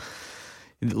football of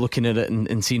looking at it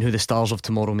and seeing who the stars of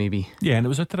tomorrow may be. Yeah, and it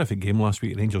was a terrific game last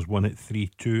week. Rangers won it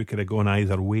 3-2. It could have gone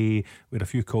either way. We had a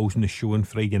few calls in the show on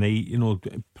Friday night, you know,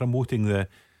 promoting the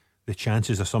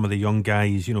chances of some of the young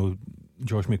guys, you know,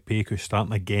 Josh McPake, who's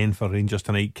starting again for Rangers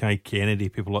tonight, Kai Kennedy,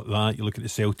 people like that. You look at the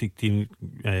Celtic team,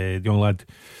 the young lad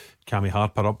Cammy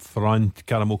Harper up front,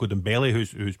 Karamoko Dembele,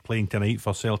 who's playing tonight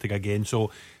for Celtic again.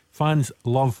 So fans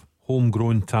love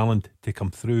homegrown talent to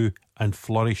come through and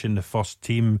flourish in the first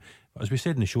team. But as we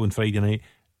said in the show on Friday night,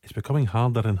 it's becoming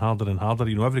harder and harder and harder.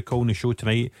 You know, every call in the show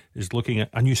tonight is looking at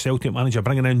a new Celtic manager,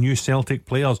 bringing in new Celtic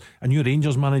players, a new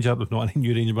Rangers manager, not a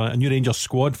new Rangers manager, a new Rangers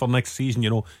squad for next season. You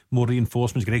know, more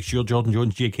reinforcements, Greg Shear, Jordan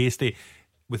Jones, Jake Hastie.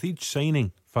 With each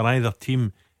signing for either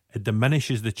team, it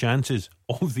diminishes the chances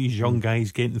of these young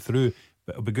guys getting through.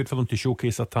 But it'll be good for them to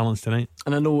showcase their talents tonight.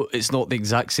 And I know it's not the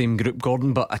exact same group,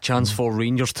 Gordon, but a chance for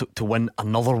Rangers to win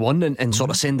another one and sort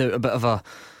of send out a bit of a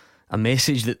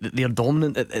message that they're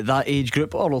dominant at that age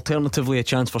group, or alternatively a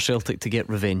chance for Celtic to get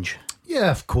revenge. Yeah,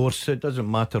 of course. It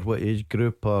doesn't matter what age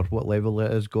group or what level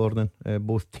it is, Gordon.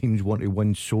 Both teams want to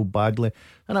win so badly,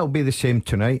 and it'll be the same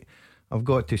tonight. I've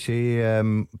got to say, a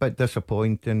bit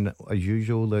disappointing as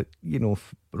usual that, you know,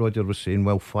 Roger was saying,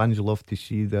 well, fans love to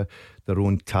see their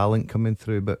own talent coming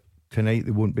through, but tonight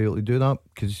they won't be able to do that,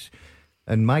 because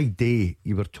in my day,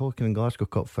 you were talking in Glasgow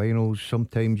Cup finals,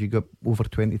 sometimes you got over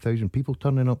 20,000 people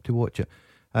turning up to watch it,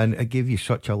 and it gave you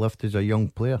such a lift as a young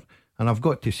player. And I've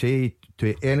got to say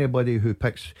to anybody who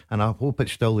picks, and I hope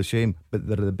it's still the same, but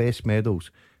they're the best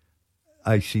medals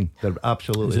I've seen. They're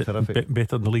absolutely terrific.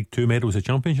 Better than the League Two medals the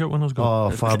Championship winners got? Oh,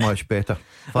 far much better.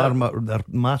 They're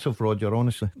massive, Roger,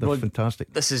 honestly. They're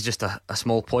fantastic. This is just a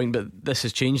small point, but this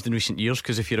has changed in recent years,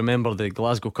 because if you remember, the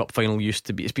Glasgow Cup final used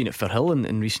to be, it's been at Firhill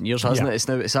in recent years, hasn't it?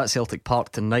 It's at Celtic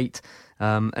Park tonight,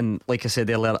 and like I said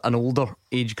earlier, an older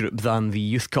age group than the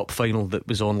Youth Cup final that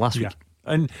was on last week.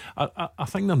 And I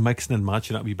think they're mixing and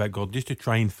matching it a wee bit, God, just to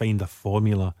try and find a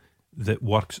formula that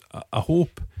works. I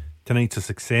hope tonight's a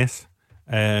success.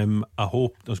 I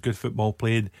hope there's good football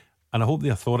played, and I hope the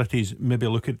authorities maybe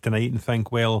look at tonight and think,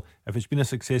 well, if it's been a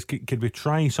success, could we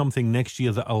try something next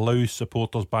year that allows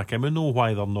supporters back in? We know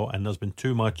why they're not in. There's been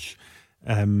too much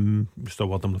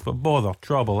bother,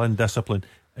 trouble, indiscipline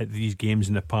at these games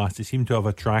in the past. They seem to have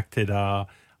attracted a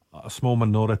small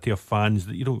minority of fans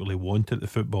that you don't really want at the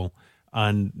football,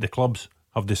 and the clubs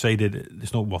have decided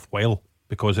it's not worthwhile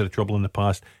because of the trouble in the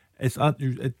past. It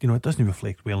doesn't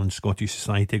reflect well in Scottish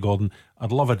society, Gordon.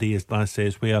 I'd love a day, as Dad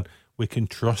says, where we can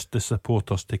trust the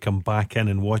supporters to come back in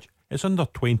and watch. It's under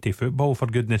 20 football, for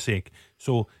goodness sake.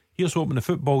 So here's hoping the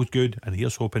football's good, and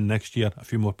here's hoping next year a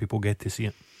few more people get to see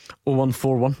it.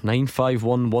 0141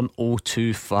 951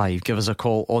 1025. Give us a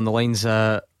call on the lines.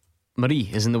 Marie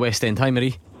is in the West End. Hi,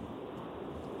 Marie.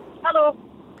 Hello.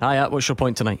 Hi, what's your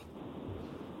point tonight?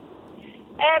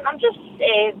 I'm just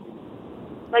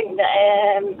think that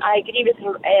I agree with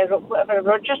whatever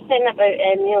Roger's saying about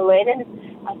Neil Lennon.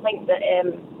 I think that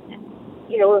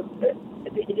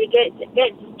if he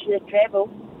gets to the treble,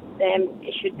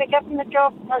 he should be given the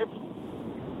job.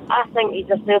 I think he's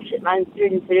a Celtic man through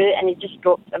and through, and he just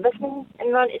dropped everything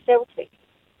and ran to Celtic.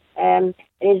 And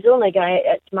he's the only guy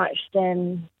that's matched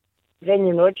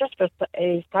Brendan Rodgers for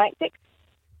his tactics.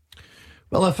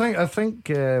 Well, I think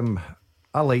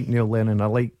I like Neil Lennon. I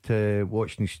liked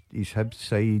watching his Hibs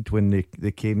side when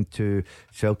they came to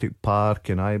Celtic Park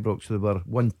and Ibrox. They were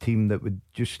one team that would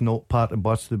just not part the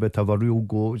bus. They would have a real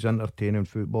go. It was entertaining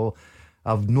football.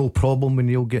 I've no problem with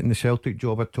Neil getting the Celtic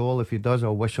job at all. If he does,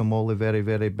 I'll wish him all the very,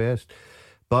 very best.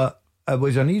 But it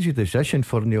was an easy decision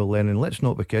for Neil Lennon. Let's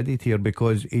not be kidded here,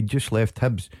 because he just left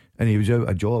Hibs and he was out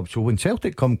of job. So when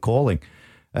Celtic come calling,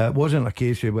 it wasn't a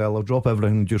case of, well, I'll drop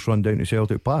everything and just run down to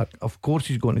Celtic Park. Of course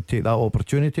he's going to take that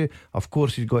opportunity. Of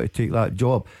course he's got to take that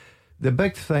job. The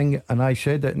big thing, and I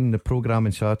said it in the programme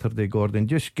on Saturday, Gordon,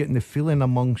 just getting the feeling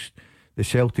amongst the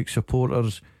Celtic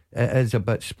supporters, it is a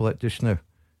bit split just now.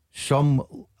 Some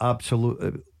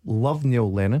absolutely love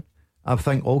Neil Lennon. I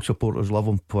think all supporters love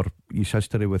him for his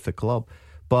history with the club.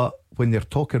 But when they're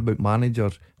talking about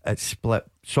managers, it's split.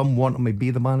 Some want him to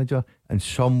be the manager, and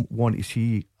some want to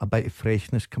see a bit of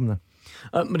freshness coming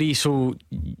in. Marie, so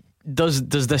does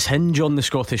this hinge on the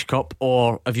Scottish Cup,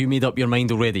 or have you made up your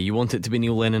mind already? You want it to be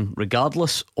Neil Lennon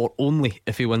regardless, or only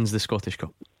if he wins the Scottish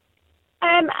Cup?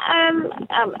 A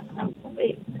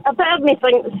bit of me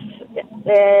thinks,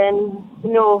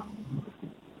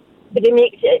 but he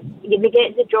makes it. He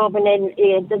gets the job, and then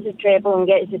he does the treble and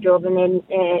gets the job, and then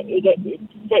he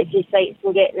sets his sights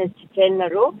and getting us to 10 in a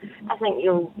row. I think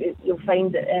you'll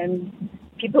find that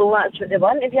people, that's what they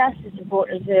want. If you ask the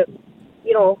supporters, do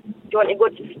you want to go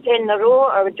to 10 in a row,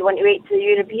 or do you want to wait to the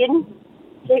European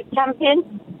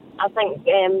champion? I think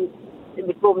they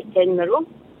would go with 10 in a row.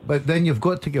 But then you've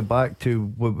got to get back to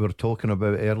what we were talking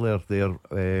about earlier there.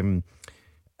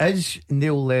 Is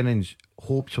Neil Lennon's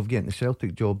hopes of getting the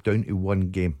Celtic job down to one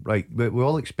game? Right, we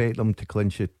all expect them to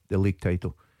clinch the league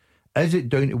title. Is it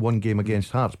down to one game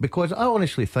against Hearts? Because I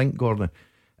honestly think, Gordon,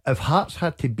 if Hearts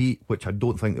had to beat, which I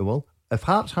don't think they will, if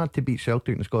Hearts had to beat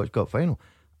Celtic in the Scottish Cup final,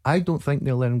 I don't think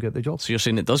Neil Lennon get the job. So you're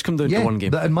saying it does come down to one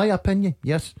game? In my opinion,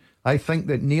 yes. I think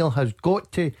that Neil has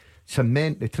got to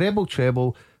cement the treble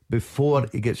before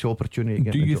he gets the opportunity to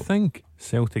get the job. Do you think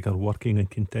Celtic are working in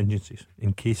contingencies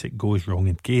in case it goes wrong,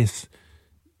 in case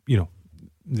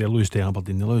they lose to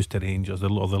Aberdeen, they lose to Rangers,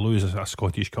 or they lose a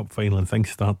Scottish Cup final and things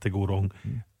start to go wrong?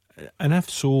 And if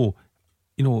so,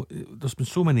 there's been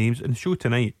so many names in the show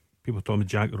tonight. People talking about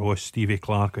Jack Ross, Stevie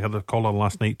Clark. I heard a caller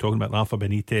last night talking about Rafa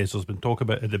Benitez. There's been talk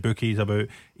about the bookies, about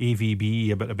AVB,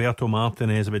 about Roberto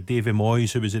Martinez, about David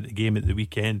Moyes, who was at the game at the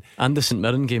weekend, and the St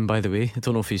Mirren game, by the way. I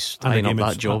don't know if he's tying up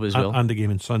that job as well, and the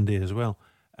game on Sunday as well.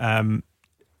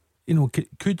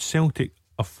 Could Celtic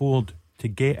afford to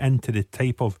get into the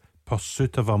type of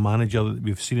pursuit of a manager that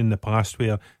we've seen in the past,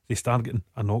 where they start getting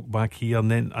a knockback here and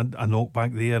then a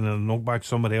knockback there and a knockback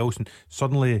somewhere else, and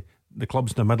suddenly the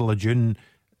club's in the middle of June,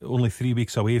 only 3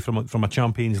 weeks away from a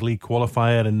Champions League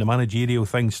qualifier, and the managerial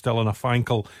thing's still in a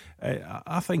fankle?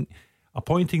 I think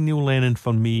appointing Neil Lennon,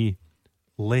 for me,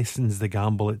 lessens the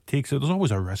gamble it takes. There's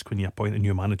always a risk when you appoint a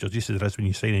new manager, just as there is when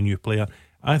you sign a new player.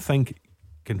 I think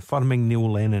confirming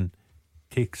Neil Lennon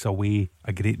takes away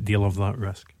a great deal of that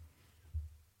risk.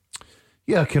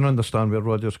 Yeah, I can understand where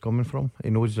Roger's coming from.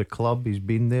 He knows the club, he's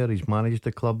been there, he's managed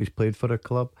the club, he's played for a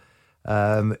club.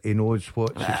 He knows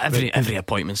what every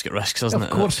appointment's got risks, isn't it?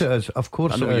 Of course it is. Of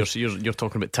course, I know you're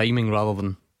talking about timing rather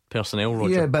than personnel,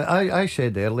 Roger. Yeah, but I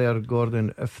said earlier,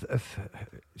 Gordon, if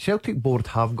Celtic board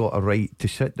have got a right to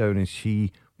sit down and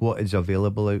see what is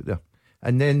available out there,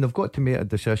 and then they've got to make a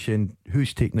decision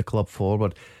who's taking the club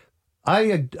forward.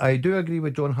 I do agree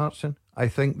with John Hartson. I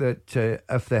think that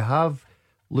if they have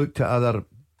looked at other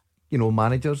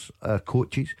managers,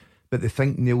 coaches, but they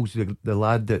think Neil's the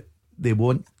lad that they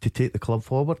want to take the club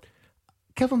forward,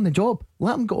 give him the job,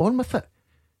 let him get on with it.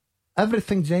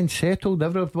 Everything's then settled,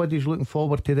 everybody's looking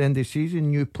forward to the end of the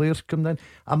season, new players coming in.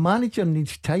 A manager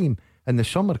needs time in the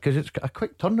summer, because it's got a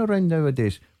quick turnaround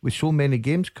nowadays with so many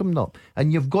games coming up,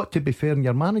 and you've got to be fair in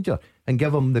your manager and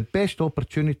give him the best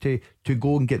opportunity to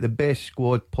go and get the best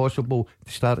squad possible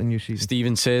to start a new season.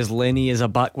 Stephen says Lenny is a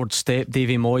backward step.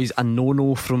 Davy Moyes, a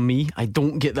no from me. I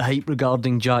don't get the hype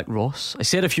regarding Jack Ross. I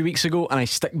said a few weeks ago, and I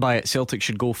stick by it, Celtic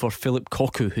should go for Philip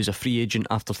Koku, who's a free agent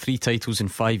after 3 titles in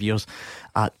 5 years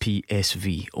at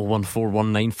PSV.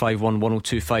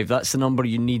 01419511025. That's the number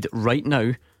you need right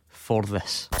now for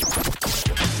this.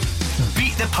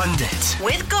 Beat the Pundit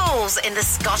with goals in the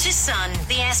Scottish Sun,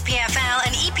 the SPFL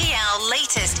and EPL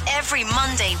latest every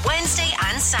Monday, Wednesday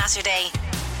and Saturday.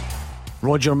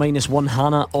 Roger -1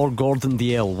 Hannah or Gordon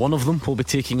DL. One of them will be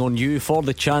taking on you for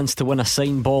the chance to win a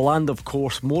signed ball, and of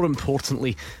course, more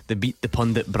importantly, the Beat the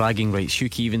Pundit bragging rights.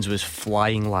 Hugh Keevins was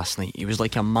flying last night. He was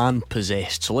like a man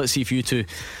possessed. So let's see if you two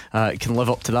can live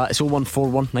up to that. It's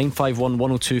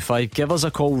 01419511025. Give us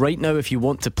a call right now if you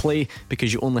want to play,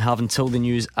 because you only have until the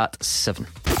news at 7.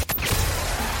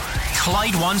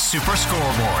 Clyde One Super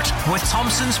Scoreboard with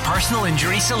Thompson's personal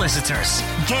injury solicitors.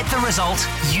 Get the result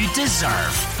you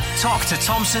deserve. Talk to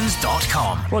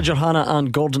Thompsons.com. Roger Hannah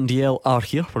and Gordon DL are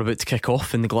here. We're about to kick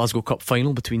off in the Glasgow Cup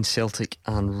final between Celtic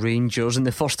and Rangers. In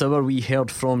the first hour, we heard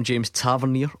from James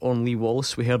Tavernier on Lee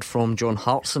Wallace. We heard from John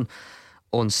Hartson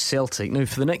on Celtic. Now,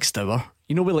 for the next hour,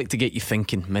 we like to get you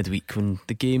thinking midweek when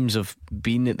the games have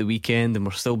been at the weekend and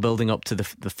we're still building up to the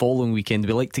following weekend.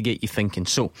 We like to get you thinking.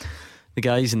 So, the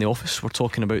guys in the office were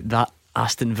talking about that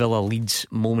Aston Villa Leeds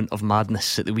moment of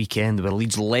madness at the weekend, where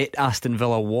Leeds let Aston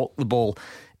Villa walk the ball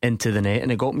into the net,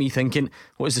 and it got me thinking,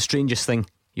 what is the strangest thing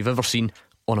you've ever seen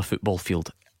on a football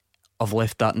field? I've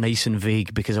left that nice and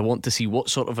vague because I want to see what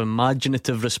sort of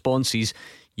imaginative responses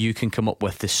you can come up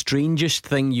with. The strangest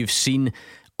thing you've seen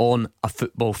on a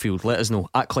football field. Let us know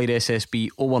at Clyde SSB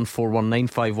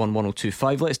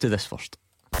 01419511025. Let's do this first.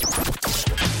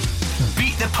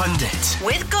 Beat the Pundit.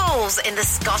 With goals in the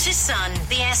Scottish Sun,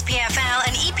 the SPFL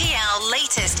and EPL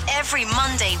latest every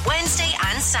Monday, Wednesday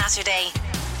and Saturday.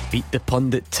 Beat the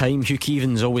Pundit time. Hugh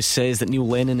Keevins always says that Neil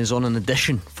Lennon is on an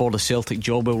audition for the Celtic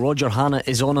job. Well, Roger Hannah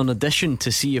is on an audition to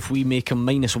see if we make him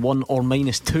 -1 or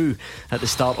 -2 at the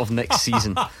start of next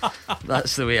season.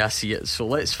 That's the way I see it. So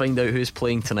let's find out who's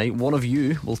playing tonight. One of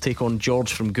you will take on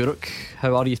George from Gourock.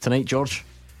 How are you tonight, George?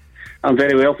 I'm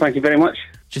very well, thank you very much.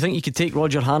 Do you think you could take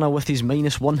Roger Hannah with his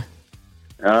 -1?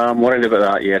 I'm worried about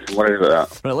that, yes, I'm worried about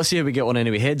that. Right, let's see how we get on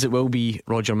anyway. Heads it will be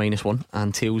Roger -1,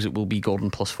 and tails it will be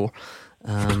Gordon +4.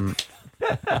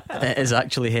 It is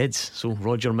actually heads. So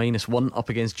Roger -1 up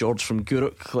against George from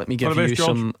Gourock. Let me give you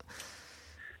some.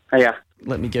 Hiya.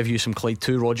 Let me give you some Clyde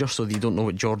 2, Roger, so that you don't know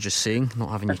what George is saying.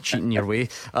 Not having you cheating your way.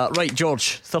 Right,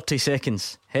 George, 30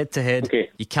 seconds head to head.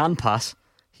 Okay. You can pass.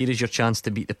 Here is your chance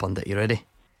to beat the pundit. You ready?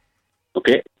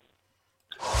 Okay.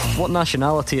 What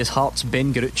nationality is Hearts'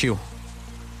 Ben Garuccio?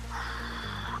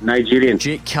 Nigerian.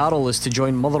 Jake Carroll is to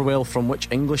join Motherwell from which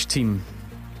English team?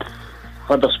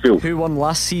 Huddersfield. Who won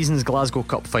last season's Glasgow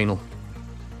Cup final?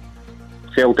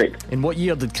 Celtic. In what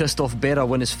year did Christophe Berra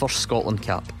win his first Scotland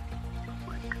cap?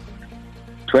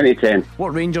 2010.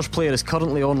 What Rangers player is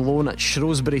currently on loan at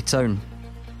Shrewsbury Town?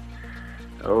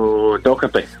 Oh,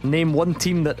 Docherty. Name one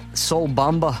team that Saul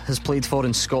Bamba has played for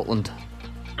in Scotland.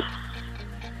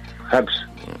 Hibs.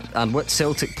 And which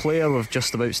Celtic player, we've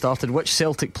just about started, which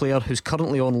Celtic player who's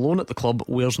currently on loan at the club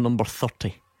wears number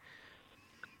 30?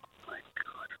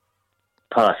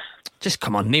 Pass. Just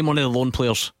come on, name one of the loan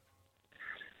players.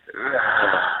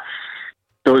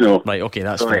 Don't know. Right, okay,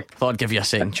 that's Sorry. fine. Thought I'd give you a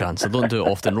second chance. I don't do it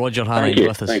often. Roger Hannah, Thank you you,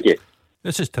 with us? thank you.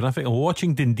 This is terrific. I'm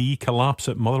watching Dundee collapse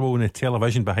at Motherwell on the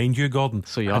television behind you, Gordon.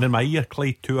 So you and are. in my ear,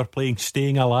 Clyde 2 are playing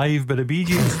Staying Alive by the Bee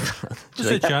Gees. Just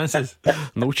the chances.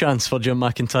 No chance for Jim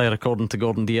McIntyre, according to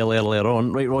Gordon DL earlier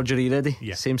on. Right, Roger, are you ready?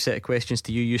 Yeah. Same set of questions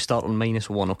to you. You start on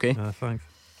 -1, okay? Thanks.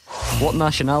 What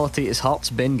nationality is Hearts'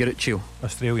 Ben Garuccio?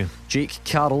 Australian. Jake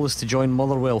Carroll is to join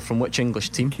Motherwell from which English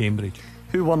team? Cambridge.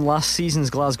 Who won last season's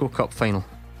Glasgow Cup final?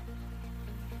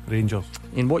 Rangers.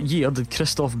 In what year did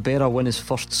Christophe Berra win his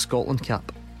first Scotland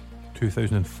cap?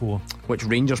 2004. Which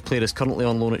Rangers player is currently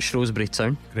on loan at Shrewsbury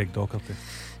Town? Greg Docherty.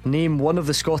 Name one of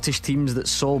the Scottish teams that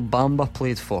Saul Bamba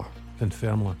played for.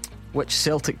 Dunfermline. Which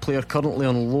Celtic player currently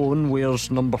on loan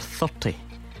wears number 30?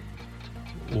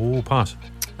 Oh, pass.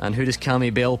 And who does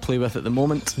Cammy Bell play with at the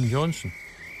moment? St Johnson.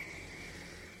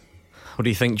 What do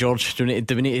you think, George? Do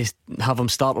we need to have him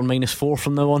start on -4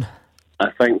 from now on? I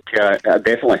think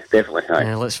definitely.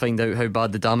 Aye. Let's find out how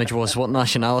bad the damage was. What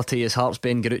nationality is Hearts'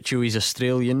 Ben Garuccio? He's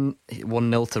Australian.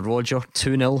 1-0 to Roger.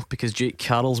 2-0 because Jake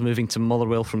Carroll's moving to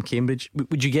Motherwell from Cambridge.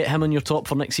 Would you get him on your top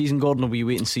for next season, Gordon, or will you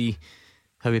wait and see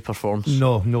how he performs?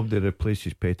 No, nobody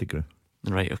replaces Pettigrew.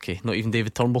 Right, okay. Not even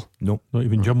David Turnbull? No. Not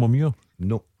even Jim O'Meara?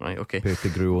 No. Right, okay.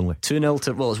 Pettigrew only. 2-0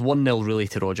 to, well, it's 1-0 really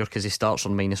to Roger because he starts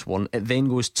on -1. It then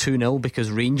goes 2-0 because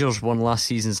Rangers won last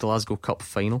season's Glasgow Cup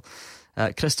final.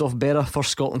 Christophe Berra,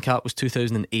 first Scotland cap was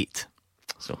 2008.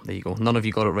 So there you go. None of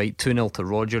you got it right. 2-0 to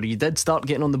Roger. You did start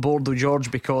getting on the board though,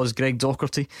 George, because Greg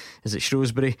Docherty is at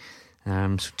Shrewsbury.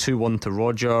 So 2-1 to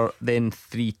Roger. Then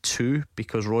 3-2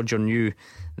 because Roger knew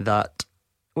that.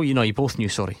 Oh, you both knew,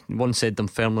 sorry. One said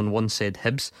Dunfermline, one said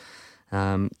Hibs.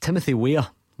 Timothy Weah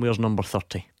wears number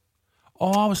 30.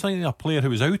 Oh, I was thinking a player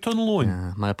who was out on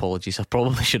loan. My apologies. I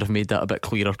probably should have made that a bit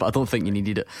clearer, but I don't think you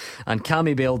needed it. And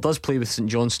Cammy Bell does play with St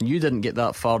Johnstone. You didn't get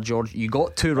that far, George. You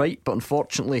got 2 right, but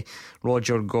unfortunately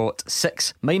Roger got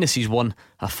 6 minus his 1.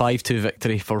 A 5-2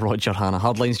 victory for Roger Hannah.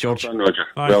 Hardlines, George. Well done, Roger.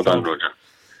 Well done, Roger.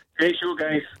 Great show,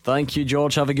 guys. Thank you,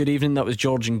 George. Have a good evening. That was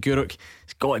George and Gourock.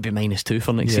 It's got to be -2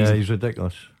 for next Yeah, season. he's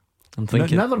ridiculous. I'm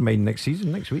thinking. Never mind next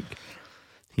season, next week.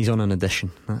 He's on an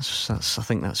addition. That's. I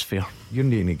think that's fair. You're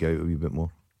needing to get out a wee bit more.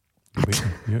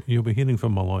 You'll be hearing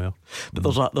from my lawyer. But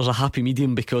there's a happy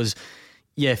medium because,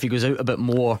 yeah, if he goes out a bit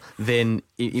more, then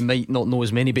he might not know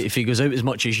as many. But if he goes out as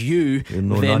much as you,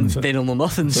 then he'll know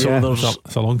nothing. So Yeah, there's.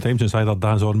 it's a long time since either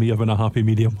Daz or me have been a happy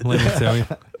medium. Let me tell you.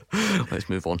 Let's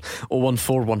move on.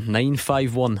 0141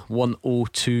 951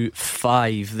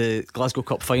 1025. The Glasgow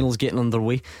Cup finals getting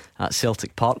underway at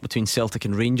Celtic Park between Celtic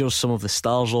and Rangers. Some of the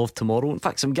stars of tomorrow. In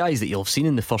fact, some guys that you'll have seen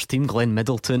in the first team: Glenn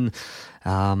Middleton,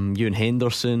 Ewan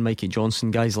Henderson, Mikey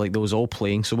Johnson, guys like those all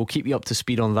playing. So we'll keep you up to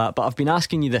speed on that. But I've been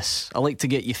asking you this. I like to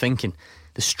get you thinking.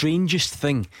 The strangest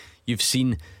thing you've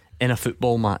seen in a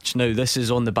football match. Now, this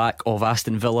is on the back of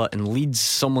Aston Villa and Leeds.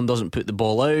 Someone doesn't put the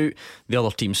ball out, the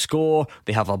other team score,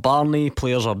 they have a Barney,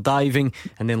 players are diving,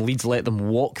 and then Leeds let them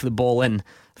walk the ball in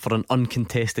for an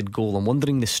uncontested goal. I'm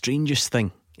wondering the strangest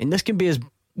thing, and this can be as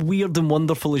weird and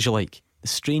wonderful as you like, the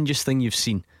strangest thing you've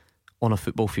seen on a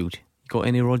football field. You got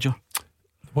any, Roger?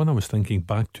 The one I was thinking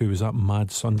back to was that mad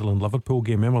Sunderland Liverpool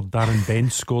game. Remember Darren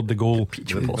Bent scored the goal.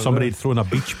 Somebody had thrown a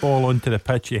beach ball onto the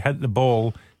pitch. He hit the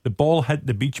ball hit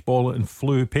the beach ball and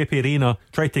flew. Pepe Reina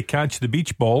tried to catch the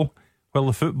beach ball while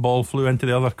the football flew into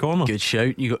the other corner. Good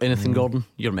shout. You got anything, Gordon?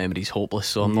 Your memory's hopeless,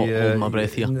 so I'm not holding my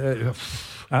breath here.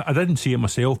 I didn't see it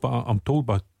myself, but I'm told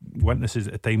by witnesses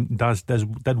at the time Daz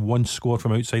did once score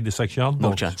from outside the 6-yard box.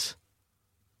 No chance.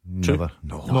 Never.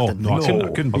 No, I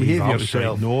couldn't believe that.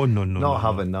 Yourself. No. Not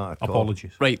having that at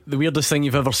Apologies. Right, the weirdest thing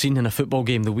you've ever seen in a football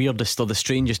game, the weirdest or the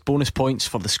strangest. Bonus points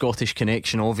for the Scottish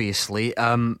connection, obviously.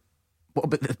 What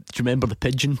about do you remember the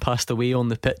pigeon passed away on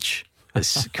the pitch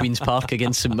at Queen's Park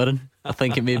against St Mirren? I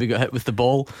think it maybe got hit with the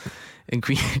ball, and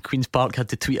Queen's Park had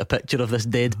to tweet a picture of this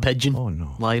dead pigeon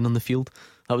lying on the field.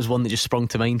 That was one that just sprung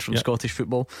to mind from Scottish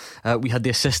football. We had the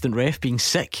assistant ref being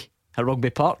sick at Rugby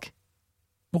Park.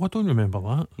 Oh, I don't remember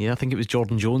that. Yeah, I think it was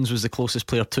Jordan Jones was the closest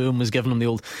player to him, was giving him the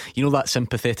old, that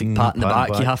sympathetic pat in the back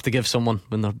you have to give someone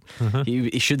when they're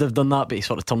he should have done that, but he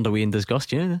sort of turned away in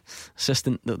disgust. Yeah, the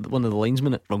assistant, one of the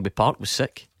linesmen at Rugby Park was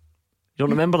sick. You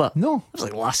don't remember that? No. It was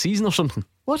like last season or something.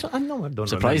 Was it? No, I don't.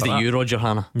 Surprised at you, Roger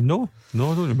Hannah. No, I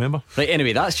don't remember. Right,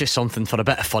 anyway, that's just something for a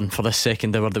bit of fun for this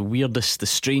second hour. The weirdest, the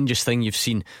strangest thing you've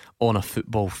seen on a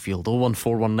football field.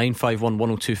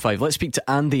 01419511025. Let's speak to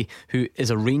Andy, who is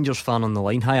a Rangers fan, on the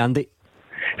line. Hi, Andy.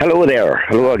 Hello there.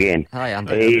 Hello again. Hi,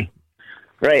 Andy.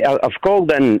 Right, I've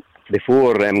called in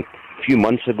before a few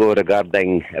months ago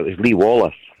regarding, it was Lee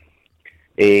Wallace.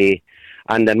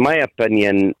 And in my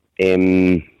opinion,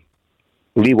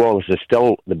 Lee Wallace is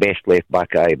still the best left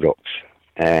back at Ibrox.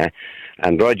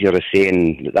 And Roger is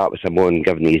saying that was someone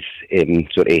giving his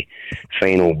sort of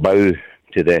final bow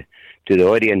to the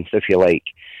audience, if you like.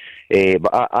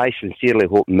 But I sincerely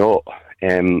hope not.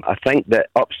 I think that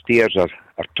upstairs are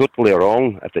totally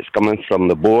wrong if it's coming from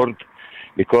the board,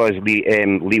 because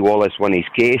Lee Wallace won his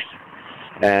case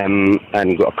and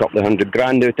got a couple of $100,000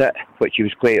 out of it, which he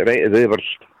was quite right. They were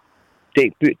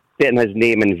putting his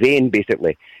name in vain,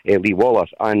 basically, Lee Wallace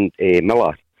and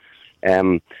Miller.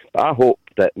 But I hope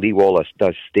that Lee Wallace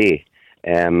does stay.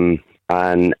 And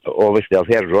obviously I've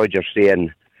heard Roger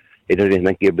saying he doesn't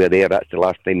think he'll be there. That's the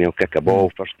last time he'll kick a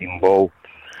ball, first team ball.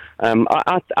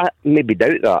 I maybe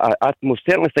doubt that. I most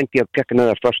certainly think he'll kick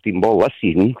another first team ball this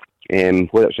season,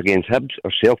 whether it's against Hibs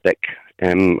or Celtic.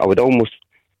 I would almost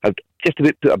just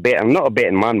about put a bet. I'm not a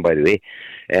betting man, by the way,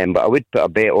 but I would put a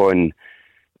bet on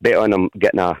him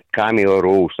getting a cameo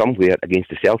role somewhere against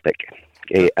the Celtic.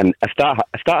 And if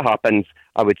that happens,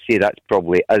 I would say that's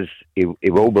probably as he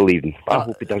will be leaving. I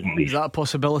hope he doesn't leave. Is that a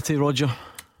possibility, Roger?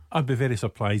 I'd be very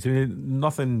surprised. I mean,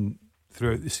 nothing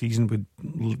throughout the season would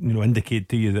indicate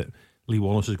to you that Lee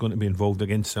Wallace is going to be involved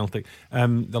against Celtic.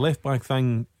 The left back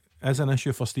thing is an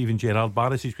issue for Steven Gerrard.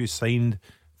 Barisic was signed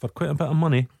for quite a bit of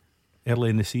money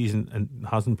early in the season and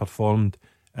hasn't performed.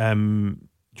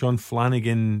 John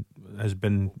Flanagan has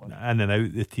been in and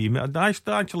out the team.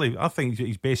 Actually, I think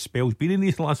his best spell's been in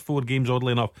these last 4 games,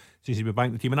 oddly enough, since he's been back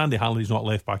in the team. And Andy Halliday's not a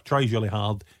left back, tries really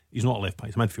hard. He's not a left back,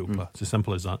 he's a midfield player. It's as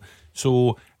simple as that.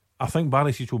 So I think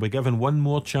Barisic will be given one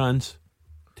more chance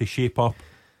to shape up.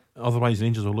 Otherwise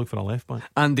Rangers will look for a left back.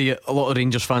 Andy, a lot of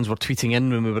Rangers fans were tweeting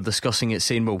in when we were discussing it,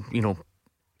 saying, well,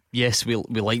 yes, we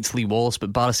liked Lee Wallace,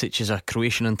 but Barisic is a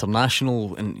Croatian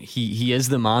international and he is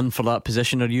the man for that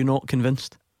position. Are you not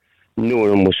convinced? No,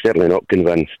 I'm most certainly not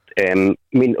convinced.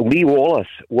 Lee Wallace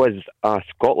was a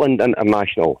Scotland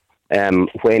international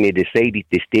when he decided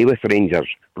to stay with Rangers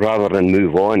rather than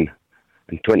move on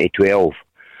in 2012.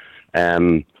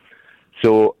 And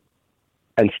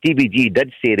Stevie G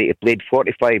did say that he played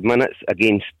 45 minutes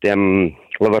against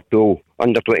Liverpool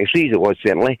under 23s, it was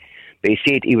certainly, but he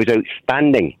said he was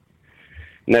outstanding.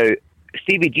 Now,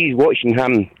 Stevie G's watching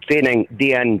him training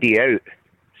day in, day out.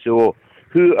 So,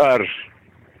 who are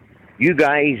you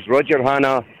guys, Roger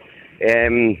Hannah,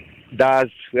 Daz,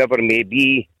 whoever it may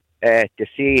be, to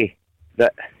say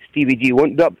that Stevie G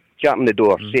won't be up chapping the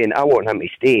door saying, I want him to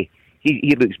stay.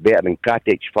 He looks better than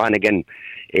Katic, Flanagan,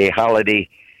 Halliday,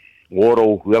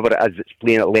 Worrell, whoever it is that's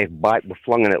playing at left back, we're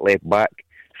flung in at left back.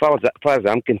 As far as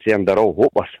I'm concerned, they're all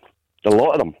hopeless. A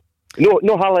lot of them.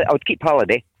 No Halliday. I would keep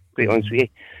Halliday, quite honest with you.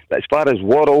 But as far as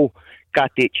Worrell,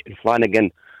 Katic and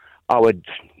Flanagan, I would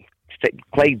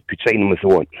Clyde could sign them if they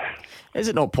want. Is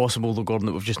it not possible though, Gordon,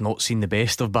 that we've just not seen the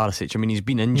best of Barisic? I mean, he's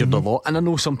been injured a lot, and I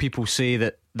know some people say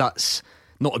that that's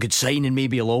not a good sign, and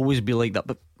maybe he'll always be like that,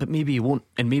 but maybe he won't,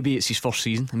 and maybe it's his first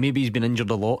season, and maybe he's been injured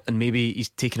a lot, and maybe he's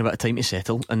taken a bit of time to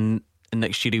settle, and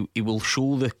next year he will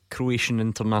show the Croatian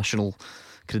international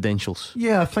credentials.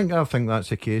 Yeah, I think that's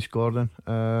the case, Gordon.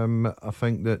 I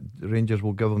think that Rangers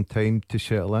will give him time to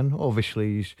settle in.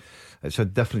 Obviously, it's a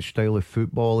different style of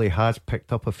football. He has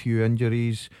picked up a few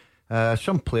injuries.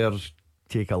 Some players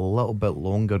take a little bit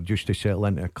longer just to settle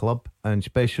into a club, and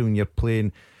especially when you're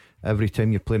playing. Every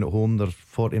time you're playing at home, there's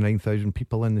 49,000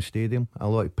 people in the stadium. A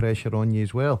lot of pressure on you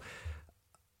as well.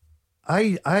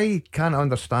 I can't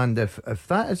understand if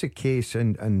that is the case,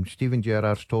 and Steven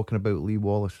Gerrard's talking about Lee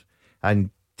Wallace, and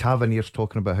Tavernier's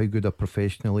talking about how good a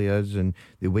professional he is and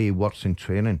the way he works in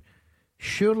training.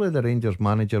 Surely the Rangers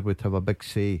manager would have a big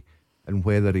say in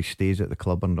whether he stays at the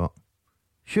club or not.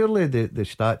 Surely the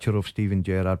stature of Steven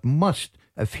Gerrard must,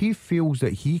 if he feels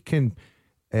that he can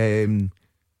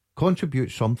contribute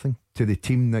something to the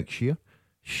team next year,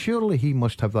 surely he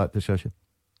must have that decision.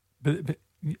 But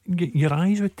your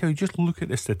eyes would tell you, just look at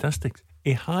the statistics.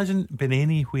 He hasn't been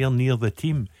anywhere near the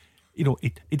team. You know,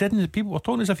 he didn't. People were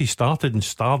talking as if he started and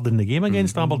starred in the game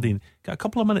against Aberdeen. Got a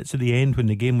couple of minutes at the end when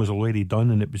the game was already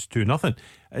done and it was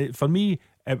 2-0. For me,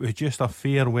 it was just a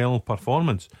farewell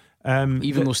performance.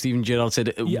 Even though Steven Gerrard said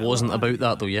it wasn't about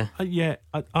that, though. Yeah,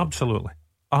 absolutely.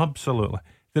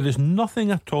 There is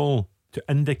nothing at all to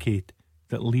indicate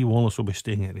that Lee Wallace will be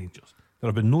staying at Rangers. There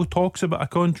have been no talks about a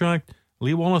contract.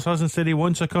 Lee Wallace hasn't said he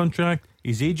wants a contract.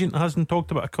 His agent hasn't talked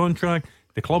about a contract.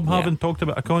 The club haven't talked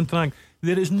about a contract.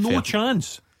 There is no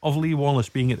chance of Lee Wallace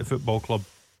being at the football club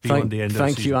beyond the end of the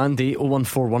season. Thank you, Andy.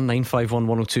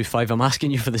 01419511025. I'm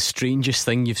asking you for the strangest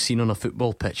thing you've seen on a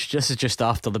football pitch. This is just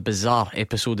after the bizarre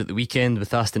episode at the weekend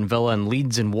with Aston Villa and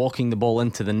Leeds and walking the ball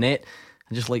into the net.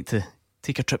 I'd just like to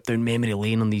take a trip down memory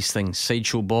lane on these things.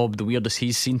 Sideshow Bob, the weirdest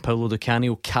he's seen. Paulo Di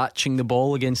Canio catching the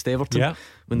ball against Everton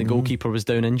when the goalkeeper was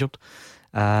down injured.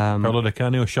 Paulo Di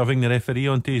Canio shoving the referee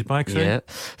onto his backside. Yeah.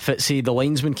 Fitzy, the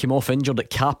linesman, came off injured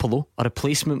at Capello. A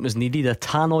replacement was needed. A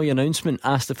tannoy announcement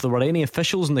asked if there were any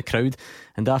officials in the crowd,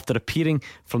 and after appearing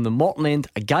from the Morton end,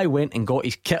 a guy went and got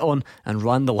his kit on and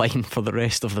ran the line for the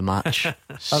rest of the match.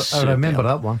 I remember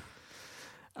that one.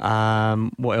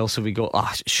 What else have we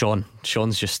got?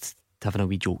 Sean's just having a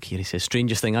wee joke here. He says,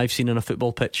 strangest thing I've seen on a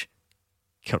football pitch,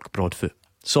 Kirk Broadfoot.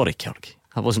 Sorry, Kirk,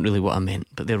 that wasn't really what I meant,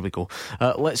 but there we go.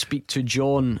 Let's speak to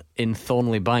John in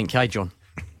Thornley Bank. Hi, John.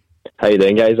 How you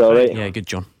doing, guys? All right? Yeah, good,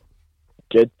 John.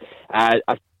 Good.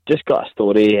 I've just got a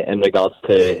story in regards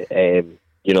to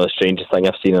the strangest thing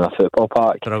I've seen in a football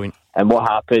park. Brilliant. And what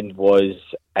happened was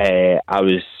I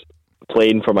was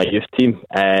playing for my youth team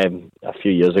a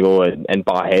few years ago in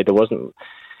Barhead. It wasn't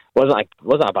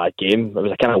a bad game. It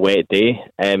was a kind of wet day.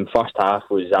 First half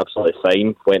was absolutely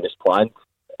fine, went as planned.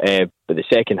 But the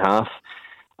second half,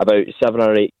 about 7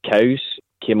 or 8 cows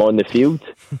came on the field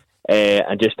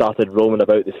and just started roaming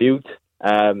about the field.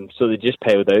 So they just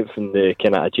piled out from the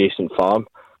kind of adjacent farm,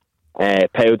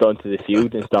 piled onto the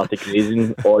field and started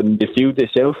grazing on the field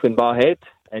itself in Barhead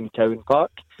in Cowan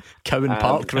Park. Cowan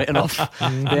Park, right enough.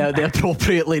 They're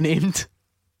appropriately named.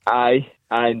 Aye,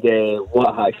 and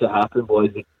what actually happened was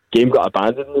the game got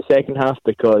abandoned in the second half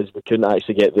because we couldn't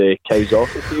actually get the cows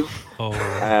off the field.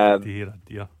 Dear.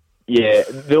 Yeah,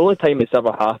 the only time it's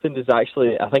ever happened is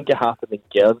actually, I think it happened in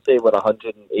Guernsey where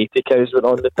 180 cows went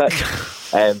on the pitch,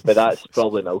 but that's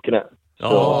probably milking it. So,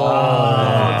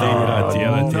 dear.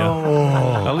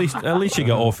 At least you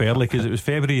got off early because it was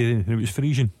February and it was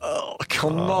freezing. Oh,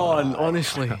 come on,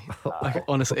 honestly,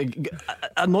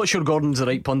 I'm not sure Gordon's the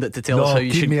right pundit to tell us how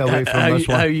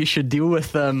you should deal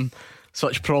with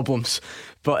such problems.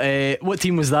 But what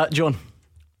team was that, John?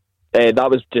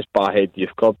 That was just Barhead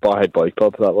Youth Club, Barhead Boys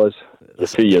Club. That was a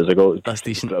few years ago. That's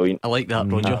decent. Brilliant. I like that,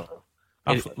 Roger.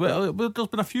 Well, there's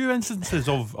been a few instances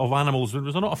of animals. There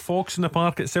was not a fox in the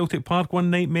park at Celtic Park one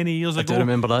night many years ago. I do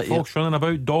remember that. Fox running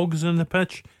about, dogs in the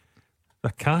pitch.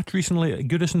 The cat recently at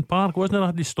Goodison Park, wasn't it? I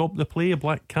had to stop the play. A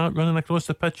black cat running across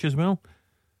the pitch as well.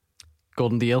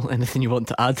 Gordon Dale, anything you want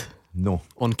to add? No.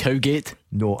 On Cowgate?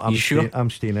 No, I'm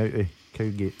staying out of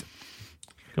Cowgate.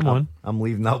 Come on, I'm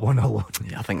leaving that one alone.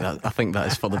 Yeah, I think that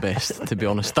is for the best, to be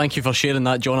honest. Thank you for sharing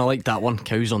that, John. I liked that one.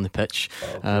 Cows on the pitch,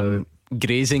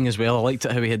 grazing as well. I liked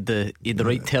it how he had the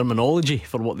right terminology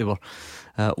for what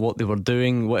they were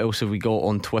doing. What else have we got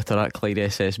on Twitter at Clyde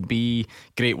SSB?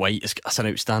 Great White. That's an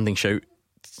outstanding shout.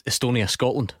 Estonia,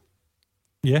 Scotland.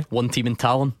 Yeah, one team in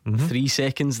Tallinn. 3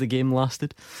 seconds the game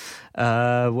lasted.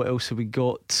 What else have we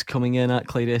got coming in at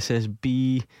Clyde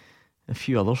SSB? A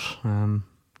few others.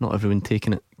 Not everyone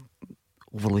taking it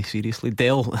overly seriously.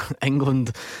 Dell,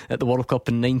 England at the World Cup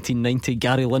in 1990.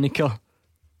 Gary Lineker,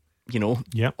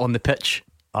 on the pitch.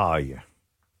 Yeah.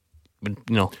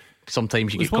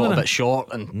 Sometimes you get caught a bit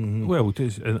short. And Well,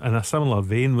 in a similar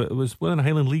vein, it was one of the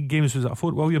Highland League games. Was at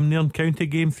Fort William Nairn County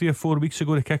game 3 or 4 weeks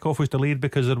ago. The kick-off was delayed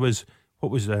because there was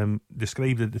what was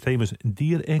described at the time as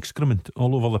deer excrement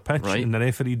all over the pitch, and the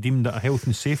referee deemed it a health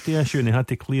and safety issue, and they had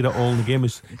to clear it all. And the game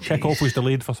kick-off was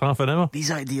delayed for half an hour.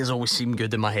 These ideas always seem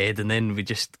good in my head, and then we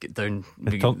just get down.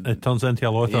 It turns into a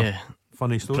lot of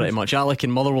funny stories. Pretty much. Alec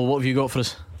in Motherwell, what have you got for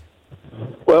us?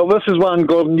 Well, this is one,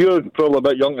 Gordon. You're probably a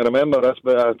bit young to remember this,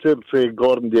 but I should say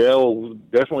Gordon Dalziel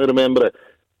definitely remember it.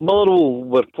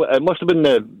 Motherwell it must have been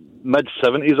the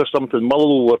mid-70s or something.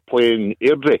 Motherwell were playing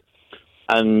Airdrie,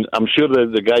 and I'm sure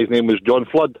the guy's name was John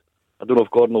Flood. I don't know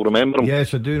if Gordon will remember him.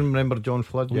 Yes, I do remember John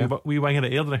Flood. Yeah, we winger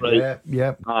at Airdrie. Right.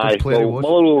 Yeah. Aye,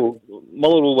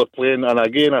 Motherwell were playing, and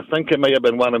again, I think it might have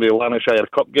been one of the Lanarkshire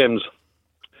Cup games,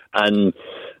 and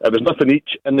it was nothing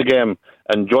each in the game,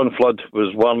 and John Flood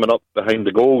was warming up behind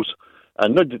the goals,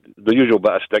 and the usual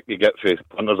bit of stick you get for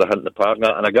punters a hint in the park,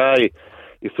 and a guy,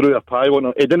 he threw a pie on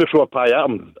him. He didn't throw a pie at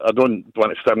him. I don't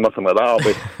want to say nothing like that,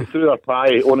 but he threw a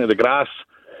pie onto the grass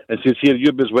and says, "Here,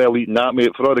 you'd as well eating that,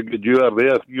 mate. For all the good you are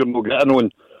there, you're no getting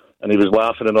on." And he was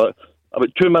laughing, and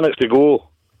about 2 minutes to go,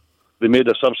 they made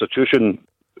a substitution.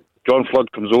 John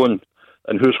Flood comes on,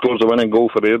 and who scores the winning goal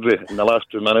for Airdrie in the last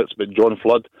 2 minutes? But John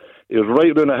Flood. He was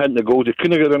right round the hint the goals. He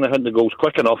couldn't get round the hint the goals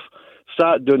quick enough.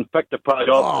 Sat down, picked the pie up,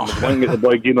 and was winging at the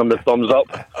boy, giving him the thumbs up.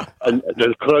 And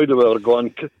the crowd were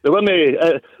going. They weren't.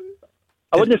 I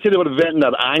wouldn't say they were venting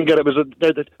their anger. It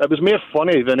was more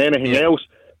funny than anything else.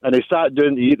 And he sat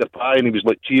down to eat the pie, and he was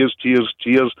like, "Cheers, cheers,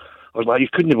 cheers." I was like, you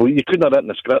couldn't have written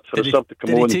the script for the sub to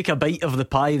come on. Did he take a bite of the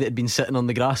pie that had been sitting on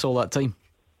the grass all that time?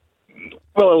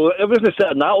 Well, it wasn't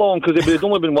sitting that long because he'd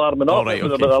only been warming up for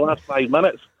about the last 5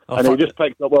 minutes. And he just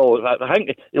picked up, I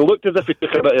think he looked as if he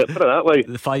took a bit of it, put it that way.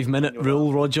 The 5-minute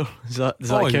rule, Roger, does that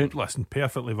count? Listen,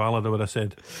 perfectly valid, I would have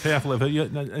said. Perfectly,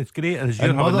 it's great as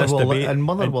you're having this debate. In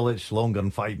Motherwell, it's longer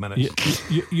than 5 minutes.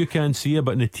 You can't see it,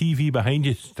 but in the TV behind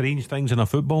you, strange things on a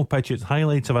football pitch. It's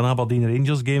highlights of an Aberdeen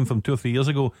Rangers game from 2 or 3 years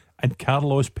ago, and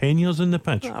Carlos Peña's in the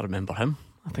pitch. I remember him.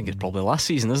 I think it's probably last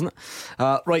season, isn't it?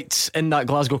 Right, in that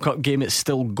Glasgow Cup game, it's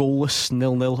still goalless,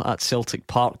 0-0 at Celtic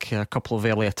Park. A couple of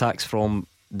early attacks from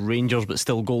Rangers, but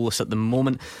still goalless at the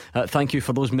moment. Thank you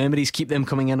for those memories. Keep them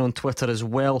coming in on Twitter as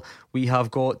well. We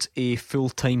have got a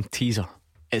full-time teaser.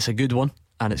 It's a good one,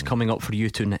 and it's coming up for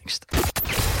you two next.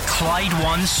 Clyde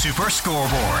One Super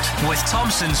Scoreboard with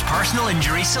Thompson's personal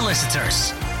injury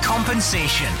solicitors.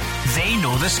 Compensation. They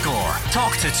know the score.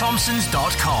 Talk to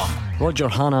Thompsons.com. Roger,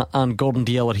 Hannah and Gordon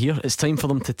Dalziel are here. It's time for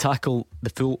them to tackle the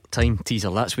full-time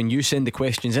teaser. That's when you send the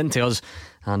questions in to us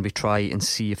and we try and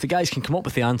see if the guys can come up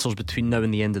with the answers between now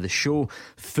and the end of the show.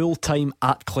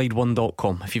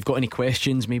 fulltime@Clyde1.com. If you've got any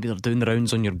questions, maybe they're doing the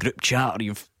rounds on your group chat or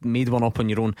you've made one up on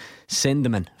your own, send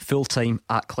them in.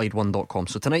 fulltime@Clyde1.com.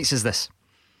 So tonight's is this.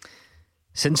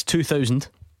 Since 2000,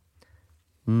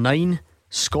 9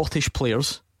 Scottish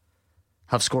players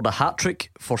have scored a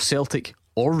hat-trick for Celtic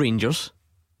or Rangers,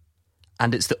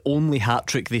 and it's the only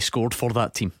hat-trick they scored for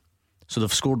that team. So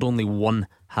they've scored only one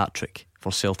hat-trick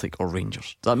for Celtic or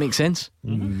Rangers. Does that make sense?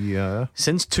 Yeah.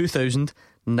 Since 2000,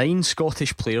 9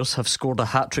 Scottish players have scored a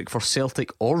hat-trick for Celtic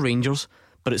or Rangers,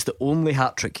 but it's the only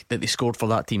hat-trick that they scored for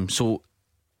that team. So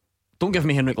don't give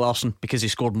me Henrik Larsson because he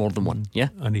scored more than one. Yeah?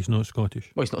 And he's not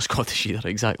Scottish. Well, he's not Scottish either,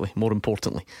 exactly. More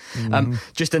importantly.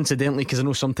 Just incidentally, because I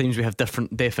know sometimes we have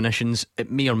different definitions, it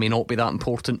may or may not be that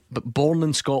important, but born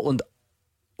in Scotland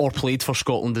or played for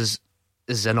Scotland is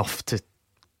enough to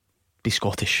be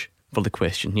Scottish for the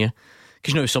question, yeah?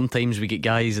 Because sometimes we get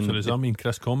guys and... So does that mean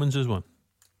Chris Commons is one?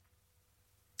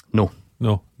 No,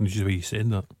 just the way you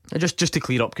said that. Just to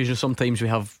clear up, because sometimes we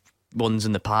have ones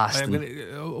in the past.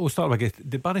 I'll start with a guess.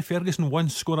 Did Barry Ferguson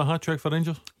once score a hat-trick for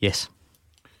Rangers? Yes,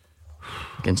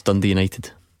 against Dundee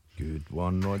United. Good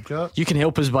one, Roger. You can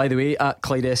help us, by the way, at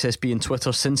Clyde SSB on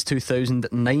Twitter. Since 2000,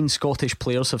 9 Scottish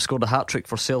players have scored a hat-trick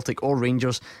for Celtic or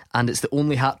Rangers, and it's the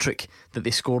only hat-trick that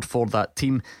they scored for that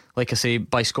team. Like I say,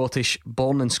 by Scottish,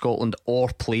 born in Scotland or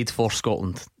played for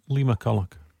Scotland. Lee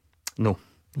McCulloch. No,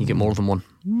 you get more than one.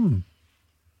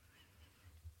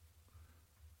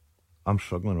 I'm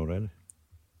struggling already.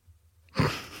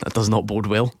 That does not bode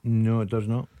well. No, it does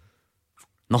not.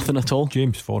 Nothing at all.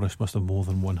 James Forrest must have more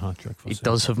than one hat-trick for Celtic.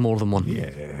 Does have more than one.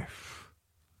 Yeah.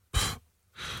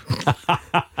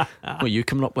 What are you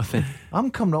coming up with then?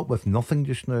 I'm coming up with nothing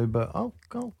just now, but I'll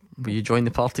go. Will you join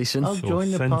the party soon? I'll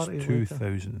join the party. Since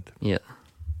 2000. Yeah.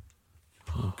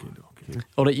 Okay.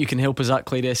 Alright, you can help us at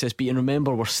Clyde SSB. And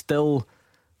remember, we're still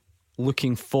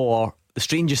looking for the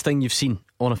strangest thing you've seen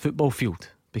on a football field,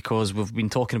 because we've been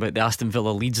talking about the Aston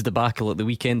Villa Leeds debacle at the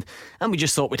weekend, and we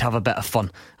just thought we'd have a bit of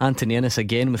fun. Anthony Ennis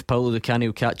again with Paolo Di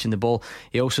Canio catching the ball.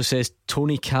 He also says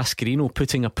Tony Cascarino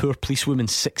putting a poor policewoman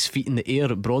 6 feet in the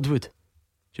air at Broadwood. Do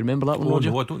you remember that one,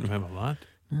 Roger? No, I don't remember that.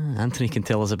 Anthony can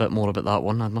tell us a bit more about that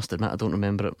one. I must admit I don't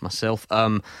remember it myself.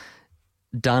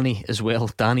 Danny as well.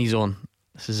 Danny's on.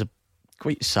 This is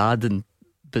quite sad and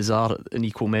bizarre in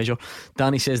equal measure.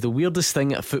 Danny says the weirdest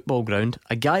thing at a football ground: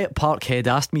 a guy at Parkhead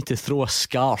asked me to throw a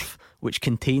scarf which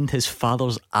contained his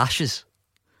father's ashes.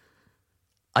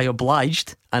 I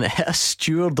obliged, and it hit a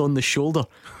steward on the shoulder.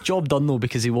 Job done though,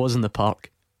 because he was in the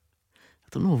park.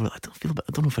 I don't know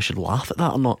if I should laugh at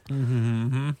that or not.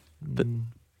 But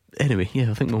anyway, yeah,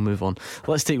 I think we'll move on.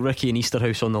 Let's take Ricky in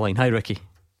Easterhouse on the line. Hi, Ricky.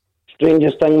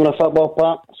 Strangest thing on a football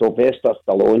park: Sylvester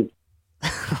Stallone.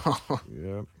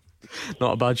 Yeah.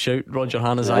 Not a bad shout. Roger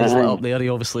Hanna's eyes lit up there. He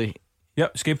obviously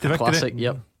escaped the victory. Classic.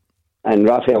 Yep. And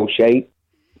Raphael Scheidt,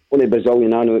 only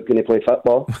Brazilian I know that can play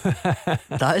football.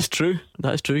 That is true.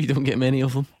 You don't get many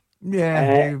of them.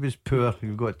 Yeah, he was poor,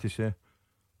 you've got to say.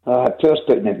 Poor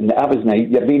stuff. That was nice.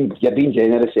 You're being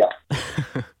generous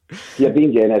here. You're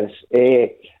being generous.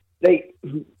 Right,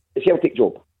 the Celtic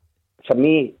job. For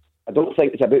me, I don't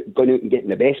think it's about going out and getting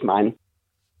the best man.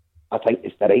 I think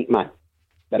it's the right man.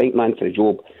 The right man for the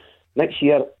job. Next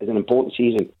year is an important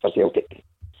season for Celtic.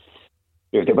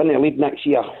 If they win the league next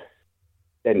year,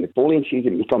 then the following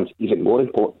season becomes even more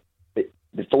important. But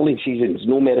the following season is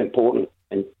no more important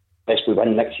unless we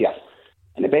win next year.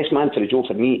 And the best man for the job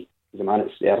for me is the man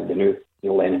that's there, the new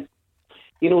Neil Lennon.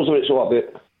 He knows what it's all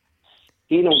about.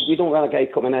 He knows we don't want a guy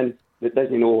coming in that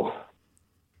doesn't know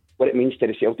what it means to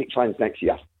the Celtic fans next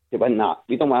year to win that.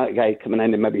 We don't want a guy coming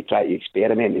in and maybe try to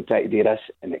experiment and try to do this,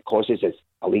 and it causes us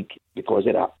a league because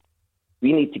of that.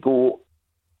 We need to go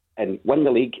and win the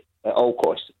league at all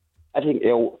costs. Everything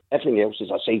else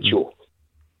is a sideshow.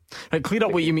 Right, clear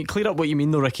up what you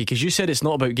mean though, Ricky, because you said it's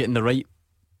not about getting the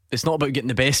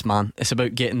best man, it's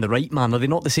about getting the right man. Are they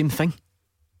not the same thing?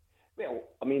 Well,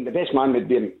 I mean, the best man would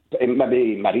be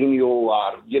maybe Mourinho,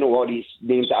 or all these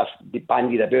names that are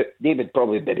bandied about. They would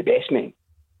probably be the best man.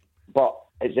 But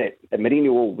is it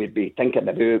Mourinho would be thinking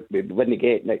about, we'd win the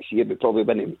gate next year, we'd probably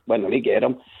win the league at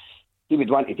him. He would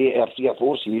want to do it for 3 or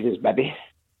 4 seasons maybe.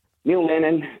 Neil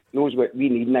Lennon knows what we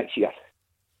need next year.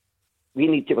 We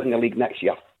need to win the league next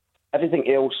year. Everything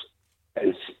else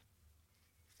is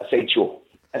a sideshow.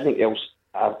 Everything else,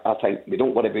 I think, we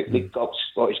don't worry about League Cups,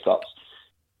 Scottish Cups,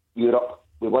 Europe.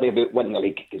 We worry about winning the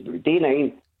league, because with day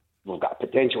 9 we've got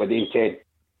potential of day 10,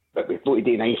 but we've got to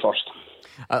day 9 first.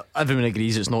 Everyone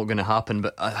agrees it's not going to happen,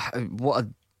 but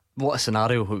what a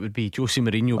scenario it would be, Jose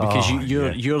Mourinho, because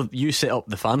you set up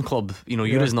the fan club.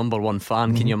 You're his number one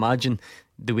fan. Can you imagine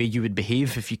the way you would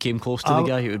behave if you came close to the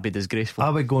guy? It would be disgraceful. I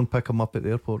would go and pick him up at the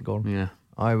airport, Gordon. Yeah,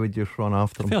 I would just run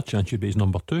after him. Fair chance you'd be his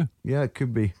number 2. Yeah, it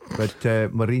could be. But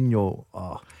Mourinho.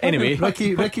 Anyway,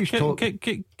 Ricky's talk.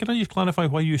 Can I just clarify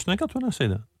why you sniggered when I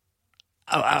said that?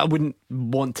 I wouldn't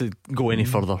want to go any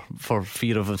further for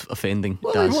fear of offending.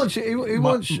 Well,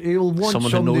 he'll want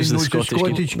someone who knows the Scottish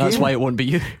game. That's why it won't be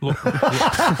you.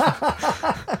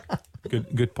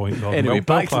 Good point, Rob. Anyway,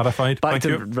 well clarified. Back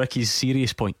to Ricky's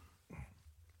serious point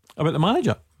about the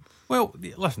manager. Well,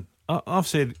 listen, I've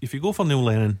said if you go for Neil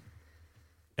Lennon,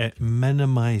 it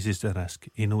minimises the risk.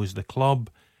 He knows the club,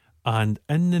 and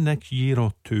in the next year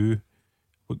or two,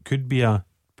 what could be a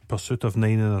pursuit of 9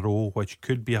 in a row, which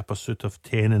could be a pursuit of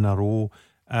 10 in a row,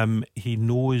 he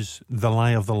knows the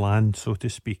lie of the land, so to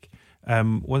speak.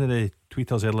 One of the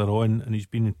tweeters earlier on, and he's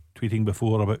been tweeting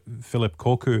before about Philip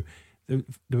Cocu, there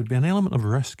would be an element of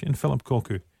risk in Philip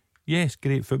Cocu. Yes,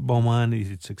 great football man, he's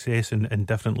had success in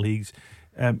different leagues.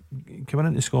 Coming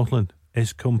into Scotland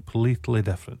is completely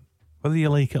different. Whether you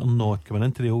like it or not, coming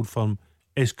into the Old Firm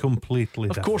is completely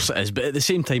different. Of course it is, but at the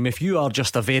same time, if you are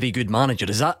just a very good manager,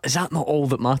 is that not all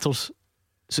that matters?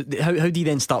 So how do you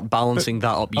then start balancing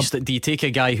that up? Do you take a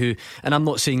guy who, and I'm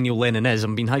not saying Neil Lennon is,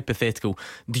 I'm being hypothetical,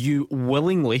 do you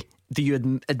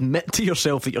admit to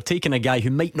yourself that you're taking a guy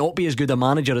who might not be as good a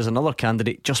manager as another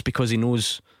candidate just because he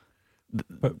knows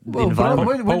the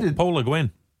environment? Paul Le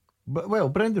Guen. Well,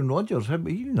 Brendan Rodgers, he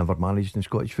never managed in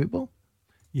Scottish football.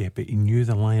 Yeah, but he knew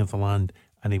the lie of the land,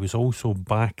 and he was also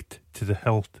backed to the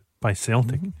hilt by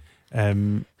Celtic.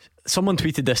 Someone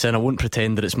tweeted this in, I won't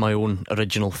pretend that it's my own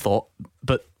original thought,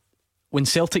 but when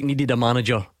Celtic needed a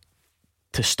manager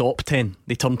to stop 10,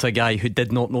 they turned to a guy who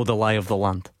did not know the lie of the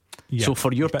land. Yeah, so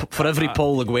for every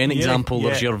Paul Le Guen example,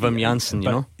 there's your Wim Jansen,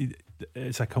 you know.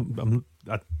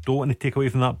 I don't want to take away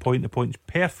from that point. The point's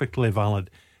perfectly valid.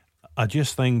 I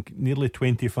just think nearly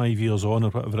 25 years on,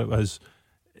 or whatever it was,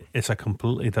 it's a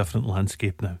completely different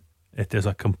landscape now. It is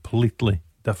a completely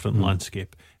different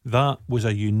landscape. That was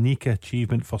a unique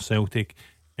achievement for Celtic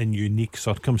in unique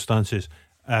circumstances.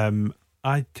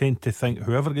 I tend to think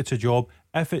whoever gets a job,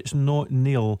 if it's not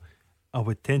Neil, I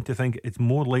would tend to think it's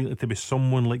more likely to be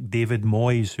someone like David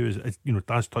Moyes, who is,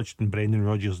 Daz touched on Brendan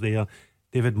Rodgers there.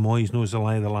 David Moyes knows the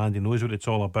lie of the land. He knows what it's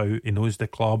all about. He knows the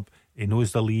club. He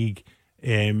knows the league.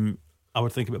 I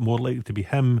would think it more likely to be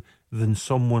him than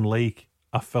someone like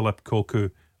a Philip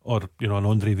Cocu or an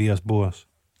Andre Villas-Boas.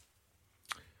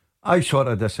 I sort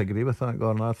of disagree with that,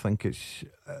 Gordon. I think it's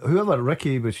whoever.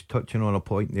 Ricky was touching on a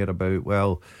point there about,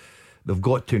 well, they've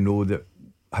got to know that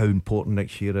how important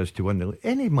next year is to win the league.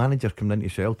 Any manager coming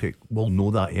into Celtic will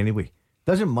know that anyway.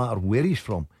 Doesn't matter where he's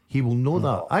from, he will know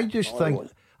that. I just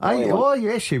think.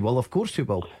 Yes, he will. Of course, he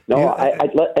will. No,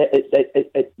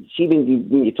 see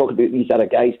when you talk about these other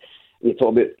guys, you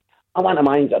talk about. I want a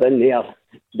manager in there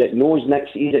that knows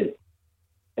next season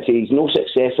if he's not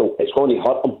successful, it's going to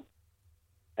hurt him.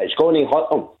 It's going to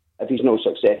hurt him if he's not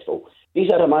successful.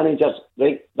 These other managers,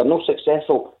 right? They're not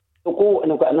successful. They'll go and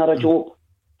they'll get another job.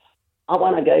 I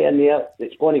want a guy in there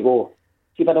that's going to go,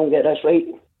 see if I don't get this right,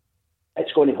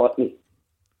 it's going to hurt me.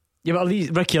 Yeah,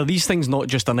 but are these things not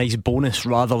just a nice bonus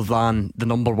rather than the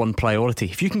number one priority?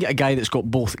 If you can get a guy that's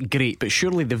got both, great, but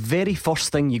surely the very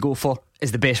first thing you go for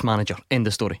is the best manager. End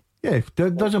of story. Yeah,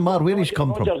 it doesn't matter where he's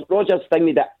come from. Rodgers thing,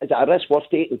 is it a risk worth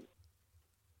taking?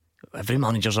 Every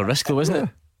manager's a risk though, isn't it?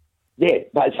 Yeah,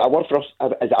 but is it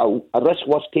a risk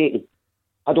worth taking?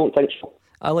 I don't think so.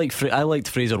 I liked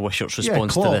Fraser Wishart's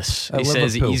response to this. He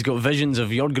says he's got visions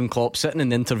of Jurgen Klopp sitting in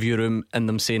the interview room and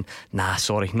them saying, nah,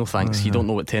 sorry, no thanks, you don't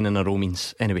know what 10 in a row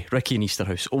means. Anyway, Ricky in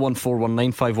Easterhouse,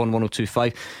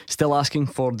 01419511025, still asking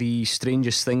for the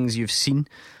strangest things you've seen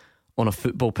on a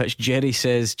football pitch. Jerry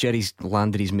says, Jerry's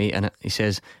landed his mate in it. He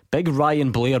says, Big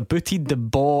Ryan Blair booted the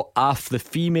ball off the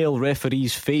female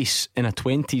referee's face in a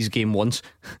 20s game once.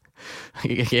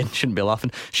 Again, shouldn't be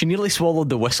laughing. She nearly swallowed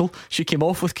the whistle. She came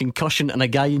off with concussion and a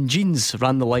guy in jeans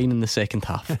ran the line in the second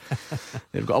half.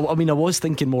 I mean, I was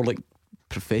thinking more like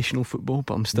professional football,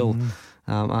 but I'm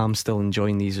still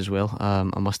enjoying these as well.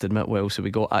 I must admit. What else have we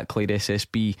got? At Clyde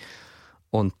SSB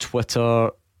on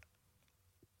Twitter.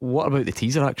 What about the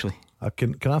teaser actually?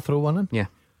 Can I throw one in? Yeah.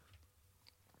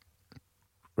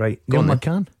 Right, Neil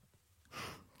McCann.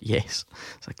 Yes,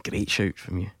 it's a great shout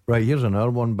from you. Right, here's another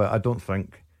one, but I don't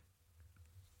think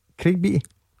Craig Beattie.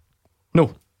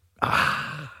 No.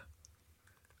 I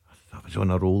was on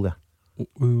a roll there.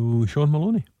 Sean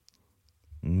Maloney.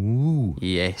 Ooh.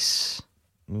 Yes.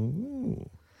 Ooh.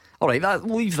 Alright,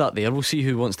 we'll leave that there. We'll see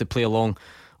who wants to play along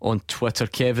on Twitter.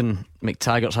 Kevin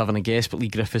McTaggart's having a guess, but Lee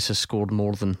Griffiths has scored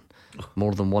more than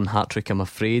one hat-trick, I'm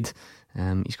afraid.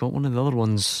 He's got one of the other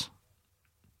ones.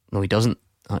 No, he doesn't.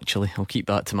 Actually, I'll keep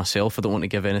that to myself. I don't want to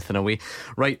give anything away.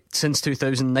 Right, since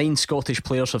 2009, Scottish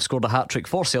players have scored a hat-trick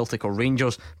for Celtic or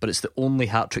Rangers, but it's the only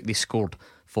hat-trick they scored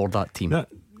for that team.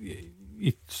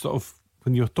 You sort of,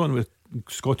 when you're talking about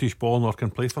Scottish born or can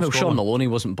play for Scotland. Sean Maloney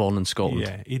wasn't born in Scotland.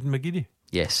 Yeah, Aidan McGeady.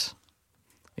 Yes,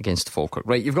 against Falkirk.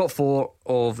 Right, you've got 4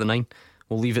 of the 9.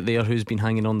 We'll leave it there. Who's been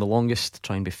hanging on the longest?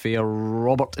 Try and be fair.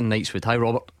 Robert in Knightswood. Hi,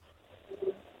 Robert.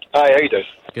 Hi, how you doing?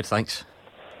 Good, thanks.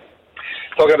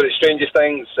 Talking about the strangest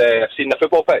things I've seen the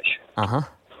football pitch.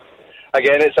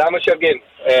 Again, it's an amateur game.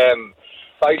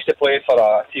 I used to play for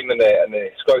a team in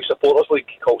the Scottish Supporters League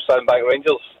called Sandbank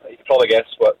Rangers. You can probably guess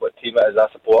what team it is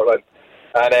I support in.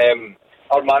 And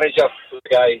our manager was a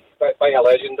guy, quite a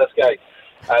legend, this guy.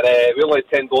 And we only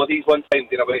had 10 bodies one time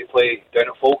doing away to play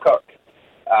down at Falkirk.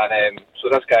 And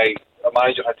so this guy, our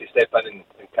manager, had to step in and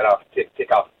kind of take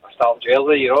a starting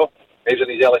jersey, you know. He was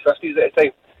in his early 50s at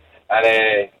the time.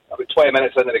 And about 20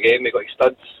 minutes into the game, he got his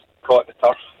studs caught in the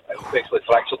turf and basically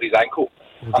fractured his ankle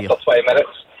after 20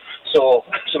 minutes. So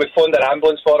we phoned an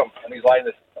ambulance for him, and he's lying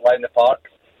in the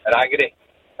park in agony.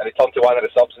 And he turned to one of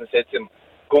the subs and said to him,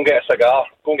 "Go and get a cigar.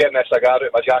 Go and get me a cigar out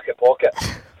of my jacket pocket."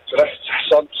 So this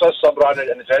sub ran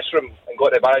in the dressing room and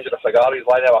got the manager a cigar. He's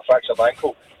lying there with a fractured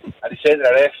ankle, and he said to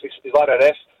the ref, he's like, "The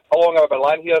ref, how long have I been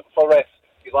lying here for, ref?"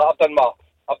 He's like, I've done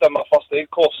my first aid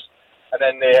course." And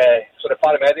then so the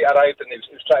paramedic arrived, and he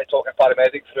was trying to talk a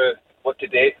paramedic through what to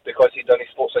do because he'd done his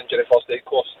sports injury first aid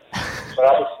course. So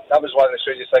that was one of the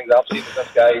strangest things I've seen.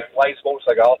 This guy lying smoking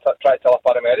a cigar, trying to tell a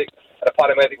paramedic, and the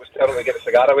paramedic was telling him to get the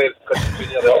cigar away because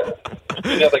he was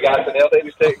too near the gas and air that he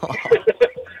was taking.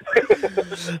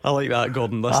 I like that,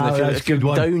 Gordon. Listen, if you're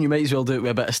down, you might as well do it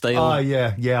with a bit of style.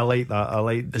 Yeah, I like that. I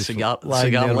like the cigar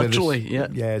literally.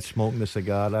 Yeah, smoking the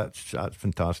cigar. That's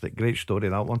fantastic. Great story,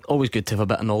 that one. Always good to have a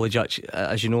bit of knowledge. Actually,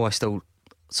 as you know, I still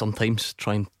sometimes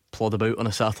try and plod about on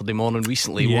a Saturday morning.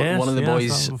 Recently, Yes, one of the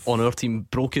yes, boys on our team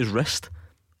broke his wrist,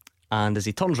 and as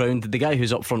he turns round, the guy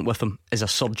who's up front with him is a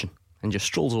surgeon and just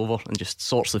strolls over and just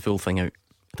sorts the full thing out.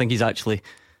 I think he's actually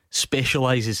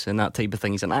specialises in that type of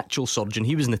thing. He's an actual surgeon.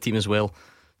 He was in the team as well,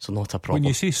 so not a problem. When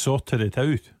you say sorted it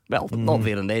out, well, not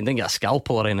there and then, didn't get a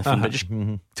scalpel or anything, but just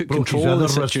took Broke his control of the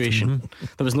other wrist. situation.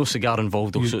 There was no cigar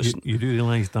involved though, so it's You do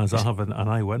realise, Daz, I have an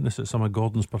eyewitness at some of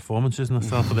Gordon's performances on a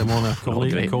Saturday morning.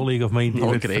 A colleague of mine,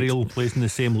 Not David great. Friel, plays in the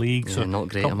same league. Yeah, So not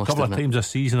great, I A must couple of admit. times this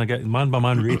season I get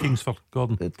man-by-man ratings for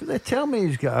Gordon. Did they tell me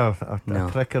he's got a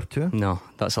trick or two? No,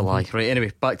 that's a lie. Right,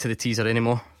 anyway, back to the teaser.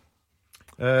 Anymore?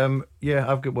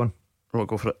 Yeah, I've got one. Right,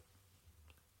 go for it.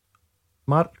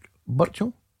 Mark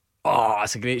Burchell. Oh,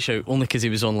 that's a great shout. Only because he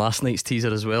was on last night's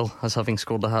teaser as well as having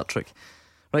scored a hat-trick.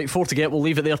 Right, 4 to get. We'll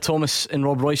leave it there. Thomas in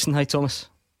Rob Royston. Hi, Thomas.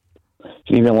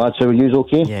 Good evening, lads. How are you?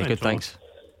 Okay? Yeah, good, thanks.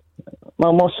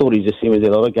 My story's the same as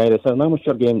the other guy. It's an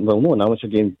amateur game. Well, not an amateur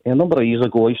game. A number of years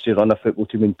ago, I used to run a football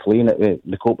team and playing at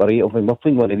the Cooperative, and we're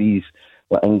playing one of these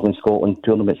like England, Scotland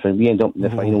tournaments, and we end up in the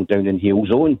final down in Hale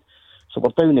Zone. So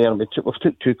we're down there, and we've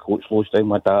took 2 coach loads down.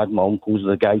 My dad, my uncles,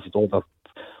 the guys, all the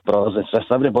brothers and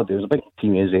sisters, everybody. There's a big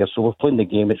team is there. So we're playing the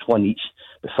game. It's one each,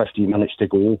 with 15 minutes to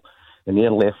go. And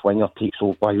their left winger takes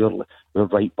over by your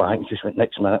right back. And just went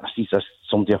next minute, I see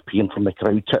somebody appearing from the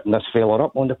crowd, tipping this fella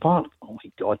up on the park. Oh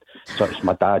my God! So it's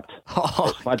my dad.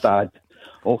 It's my dad.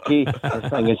 Okay,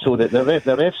 and so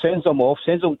the ref sends him off,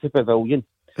 sends him to pavilion.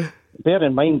 Bear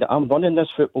in mind that I'm running this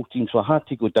football team, so I had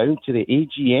to go down to the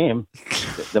AGM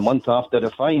the month after the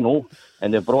final,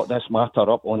 and they brought this matter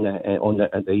up at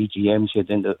the AGM. Said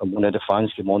one of the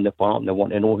fans came on the park and they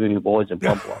want to know who he was and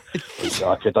blah blah.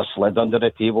 I could have slid under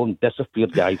the table and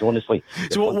disappeared, guys. Honestly.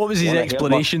 So what was his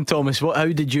explanation, Thomas? How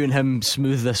did you and him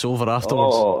smooth this over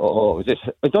afterwards?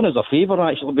 We done us a favour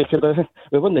actually, because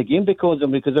we won the game because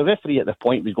the referee at the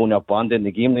point was going to abandon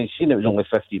the game. And he seen it was only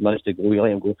 15 minutes to go. We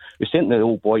let him go. We sent the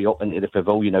old boy up into the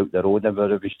pavilion out the road, and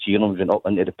everybody was cheering him. Went up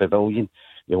into the pavilion.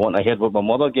 You want to hear what my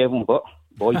mother gave him? But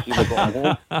boys, he was got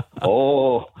home.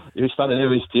 Oh, he was standing there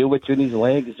with his tail between his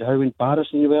legs. How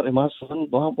embarrassing you were to my son.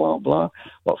 Blah blah blah.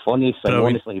 What funny thing,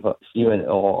 honestly. But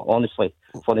honestly,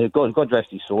 funny. God rest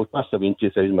his soul. He passed away in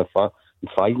 2005.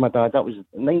 My dad. That was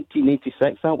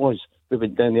 1986. That was. We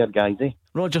went down there, guys.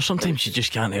 Roger, sometimes you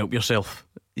just can't help yourself.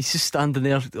 He's just standing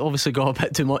there, obviously got a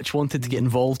bit too much, wanted to get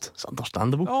involved. It's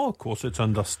understandable. Oh, of course it's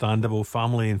understandable.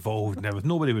 Family involved.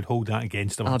 Nobody would hold that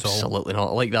against him at all. Absolutely not.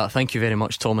 I like that. Thank you very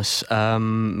much, Thomas.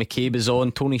 McCabe is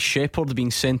on. Tony Shepherd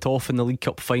being sent off in the League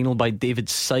Cup final by David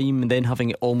Syme and then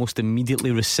having it almost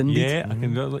immediately rescinded. Yeah, I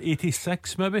can go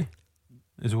 86 maybe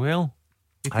as well.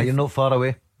 You're not far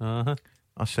away. I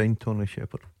signed Tony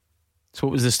Shepherd. So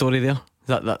what was the story there?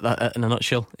 That in a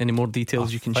nutshell? Any more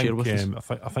details you can share with us?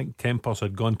 I think Tempers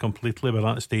had gone completely by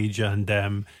that stage,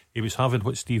 and he was having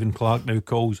what Stephen Clark now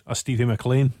calls a Stevie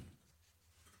McLean.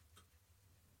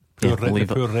 Poor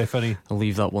referee. I'll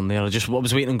leave that one there. I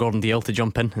was waiting on Gordon Dalziel to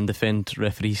jump in and defend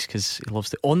referees because he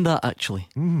loves to. On that, actually,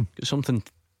 got something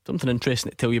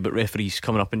interesting to tell you about referees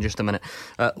coming up in just a minute.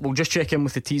 We'll just check in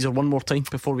with the teaser one more time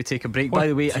before we take a break. By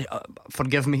the way,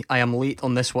 forgive me, I am late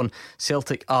on this one.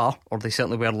 Celtic are, or they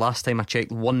certainly were last time I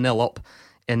checked, 1-0 up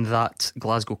in that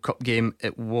Glasgow Cup game.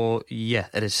 It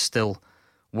is still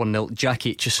 1-0. Jack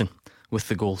Aitchison with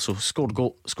the goal. So scored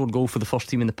goal for the first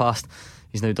team in the past.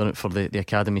 He's now done it for the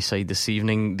academy side this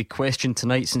evening. The question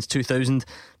tonight: since 2000,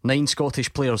 9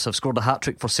 Scottish players have scored a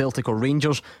hat-trick for Celtic or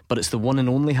Rangers, but it's the one and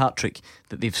only hat-trick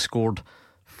that they've scored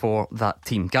for that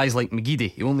team. Guys like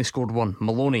McGeady, he only scored 1.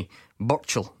 Maloney,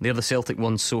 Burchell, they're the Celtic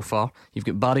ones so far. You've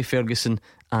got Barry Ferguson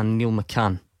and Neil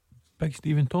McCann. Big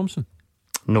Stephen Thompson?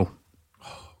 No.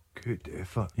 Good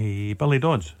effort. Billy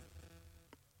Dodds?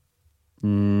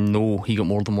 No, he got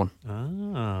more than 1.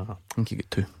 I think he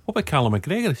got 2. What about Callum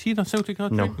McGregor? Is he in a Celtic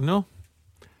hat-trick? No.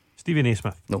 Stephen A.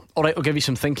 Smith? No. Alright, I'll give you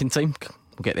some thinking time.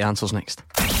 We'll get the answers next.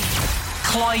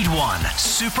 Clyde One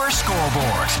Super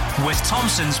Scoreboard with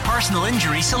Thompson's personal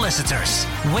injury solicitors.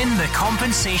 Win the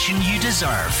compensation you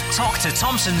deserve. Talk to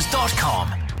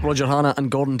Thompsons.com. Roger Hannah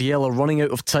and Gordon Dalziel are running out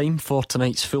of time for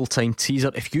tonight's full-time teaser.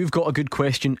 If you've got a good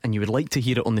question and you would like to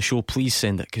hear it on the show, please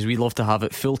send it, because we'd love to have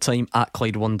it.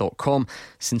 fulltime@Clyde1.com.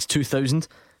 Since 2000,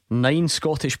 9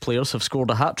 Scottish players have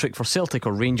scored a hat-trick for Celtic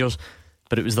or Rangers,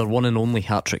 but it was their one and only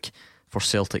hat-trick for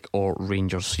Celtic or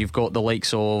Rangers. So you've got the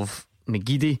likes of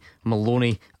McGeady,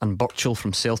 Maloney and Burchell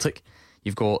from Celtic.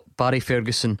 You've got Barry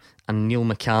Ferguson and Neil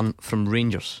McCann from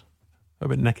Rangers. How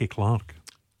about Nicky Clark?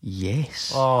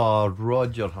 Yes. Oh,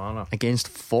 Roger Hannah. Against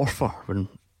Forfar when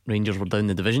Rangers were down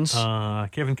the divisions.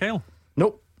 Kevin Kyle?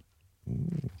 Nope.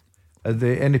 Are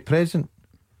they any present?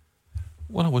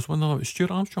 Well, I was wondering, it was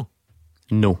Stuart Armstrong.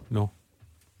 No.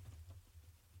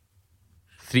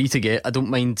 3 to get. I don't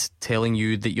mind telling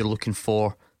you that you're looking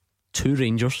for 2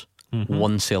 Rangers,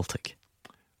 1 Celtic.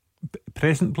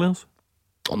 Present players?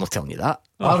 I'm not telling you that.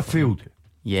 Arfield.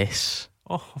 Yes.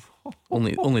 Oh.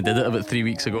 Only did it about 3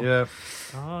 weeks ago. Yeah.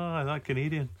 That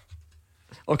Canadian.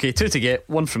 Okay, 2 to get,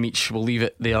 1 from each. We'll leave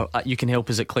it there. You can help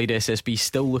us at Clyde SSB.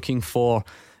 Still looking for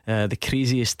the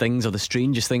craziest things or the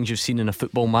strangest things you've seen in a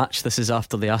football match. This is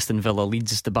after the Aston Villa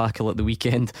Leeds debacle at the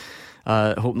weekend.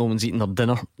 Hope no one's eating their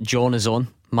dinner. John is on.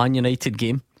 Man United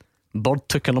game. Bird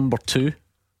took a number 2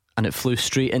 and it flew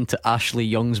straight into Ashley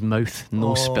Young's mouth.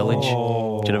 No spillage.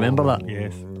 Do you remember that?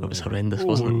 Yes. It was horrendous,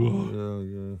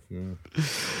 wasn't it?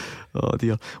 Oh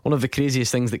dear. One of the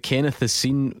craziest things that Kenneth has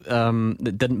seen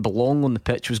that didn't belong on the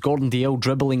pitch was Gordon Dalziel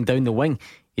dribbling down the wing.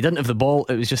 He didn't have the ball,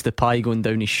 it was just the pie going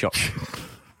down his shirt.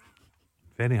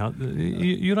 Very hard.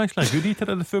 You're actually a good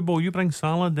eater of the football. You bring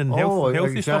salad and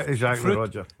healthy stuff. Exactly, fruit.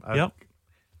 Roger. Yep.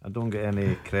 I don't get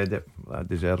any credit I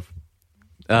deserve.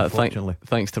 Unfortunately.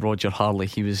 Thanks to Roger Harley.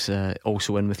 He was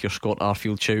also in with your Scott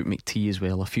Arfield shout, McTee as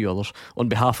well, a few others. On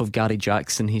behalf of Gary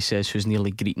Jackson, he says, who's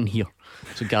nearly greeting here.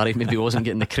 So Gary maybe wasn't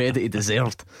getting the credit he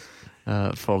deserved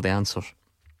for the answer.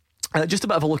 Just a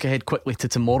bit of a look ahead quickly to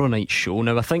tomorrow night's show.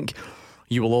 Now I think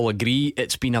you will all agree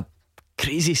it's been a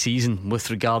crazy season with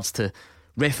regards to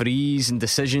referees and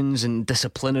decisions and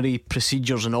disciplinary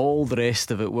procedures and all the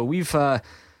rest of it. Well, we've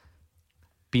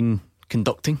been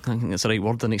conducting, I think that's the right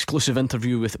word, an exclusive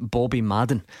interview with Bobby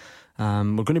Madden.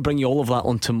 We're going to bring you all of that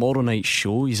on tomorrow night's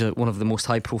show. He's one of the most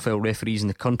high profile referees in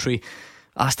the country.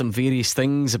 Asked him various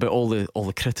things about all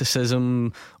the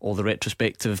criticism, all the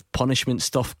retrospective punishment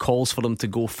stuff, calls for them to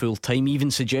go full time,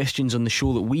 even suggestions on the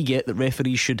show that we get that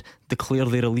referees should declare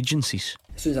their allegiances.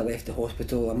 As soon as I left the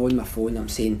hospital, I'm on my phone, I'm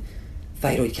saying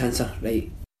thyroid cancer, right?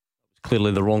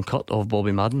 Clearly the wrong cut of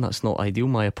Bobby Madden. That's not ideal,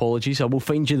 my apologies. I will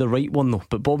find you the right one though.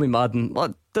 But Bobby Madden,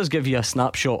 well, does give you a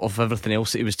snapshot of everything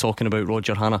else that he was talking about,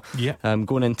 Roger Hannah. Yeah.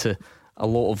 Going into a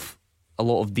lot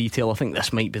of detail. I think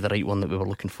this might be the right one that we were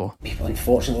looking for. People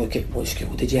unfortunately look at what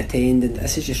school did you attend, and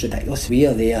this is just ridiculous. We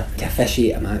are there to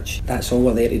officiate a match. That's all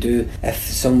we're there to do. If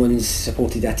someone's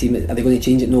supported a team, are they going to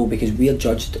change it? No, because we're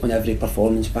judged on every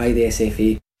performance by the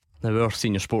SFA. Now our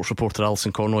senior sports reporter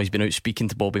Alison Cornway's been out speaking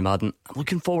to Bobby Madden. I'm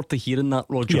looking forward to hearing that,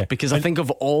 Roger, because I think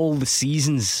of all the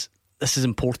seasons, this is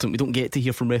important. We don't get to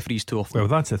hear from referees too often. Well,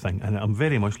 that's the thing, and I'm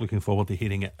very much looking forward to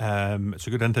hearing it. It's a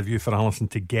good interview for Alison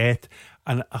to get,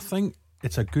 and I think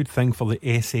it's a good thing for the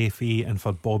SFA and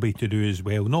for Bobby to do as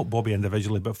well. Not Bobby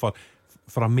individually, but for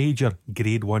a major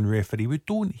Grade 1 referee. We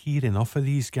don't hear enough of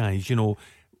these guys. You know,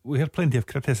 we heard plenty of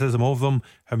criticism of them.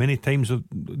 How many times have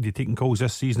they taken calls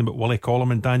this season about Willie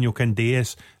Collum and Daniel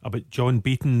Candeias, about John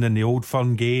Beaton in the Old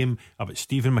Firm game, about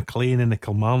Stephen McLean in the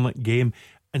Kilmarnock game?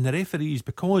 And the referees,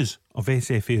 because of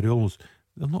SFA rules,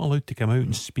 they're not allowed to come out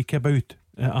and speak about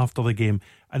after the game,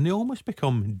 and they almost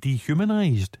become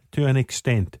dehumanised to an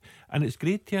extent. And it's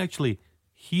great to actually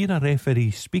hear a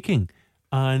referee speaking,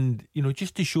 and you know,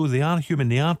 just to show they are human,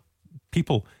 they are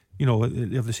people. You know,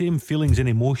 they have the same feelings and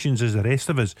emotions as the rest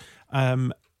of us.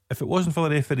 If it wasn't for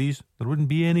the referees, there wouldn't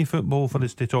be any football for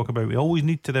us to talk about. We always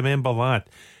need to remember that.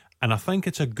 And I think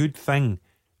it's a good thing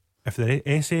if the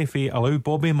SFA allow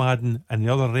Bobby Madden and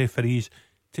the other referees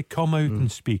to come out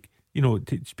and speak. You know,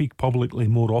 to speak publicly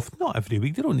more often. Not every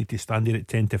week. They don't need to stand there at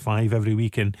 10 to 5 every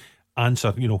week and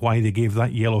answer, you know, why they gave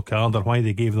that yellow card or why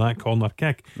they gave that corner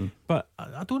kick. But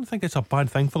I don't think it's a bad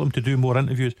thing for them to do more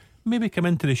interviews. Maybe come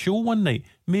into the show one night,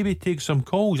 maybe take some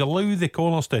calls, allow the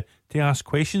callers to ask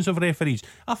questions of referees.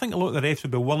 I think a lot of the refs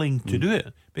would be willing to do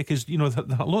it, because you know,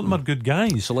 a lot of them are good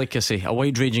guys. So like I say, a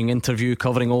wide-ranging interview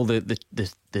covering all the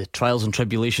trials and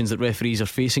tribulations that referees are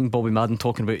facing. Bobby Madden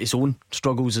talking about his own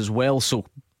struggles as well. So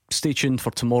stay tuned for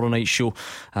tomorrow night's show.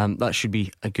 That should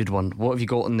be a good one. What have you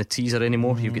got on the teaser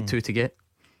anymore? You've got 2 to get.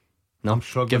 No,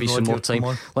 give you some more time.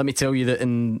 Let me tell you that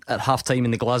at half time in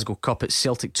the Glasgow Cup, it's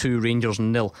Celtic 2, Rangers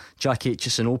 0. Jack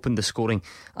Aitchison opened the scoring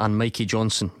and Mikey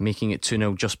Johnson making it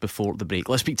 2-0 just before the break.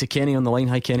 Let's speak to Kenny on the line.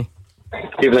 Hi Kenny.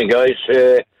 Evening guys.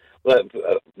 The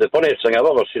funniest thing I've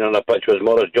ever seen on a pitch was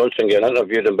Morris Johnson getting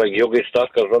interviewed and big Yogi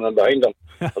Starker running behind him.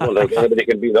 I don't think anybody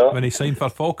can beat that. When he signed for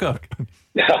Falkirk.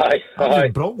 Aye.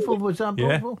 Brockville, was that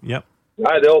Brockville? Yep.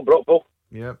 Aye, the old Brockville.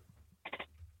 Yep.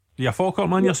 You a Falkirk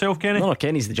man yourself, Kenny? No,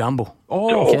 Kenny's the Jambo.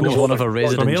 Oh, Kenny's one of our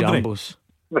resident Jambos.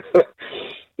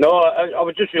 No, I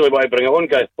was just really want to bring it on,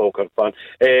 guys, Falkirk fan.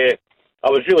 I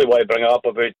was really want to bring it up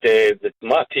about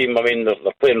my team. I mean,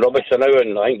 they're playing rubbish now,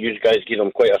 and I think you guys give them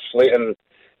quite a slating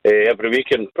every week,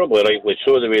 and probably rightly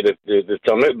so, the way they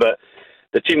turn out. But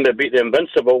the team that beat the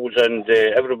Invincibles, and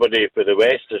everybody for the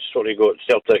West has sort of got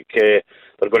Celtic.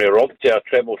 They're going to romp to a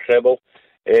treble.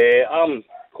 I'm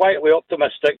quietly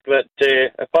optimistic that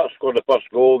if Hearts score the first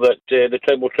goal, that the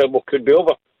treble could be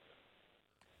over.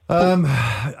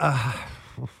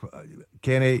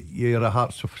 Kenny, you're a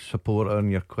Hearts supporter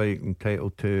and you're quite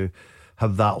entitled to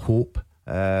have that hope.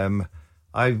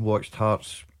 I've watched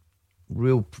Hearts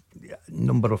real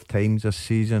number of times this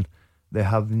season. They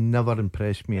have never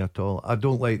impressed me at all. I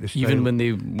don't like the style. Even when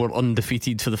they were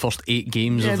undefeated for the first 8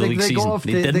 games of the league season,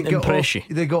 they didn't impress you.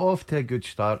 They got off to a good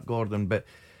start, Gordon, but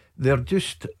they're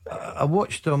just... I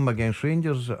watched them against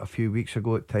Rangers a few weeks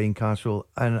ago at Tynecastle,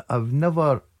 and I've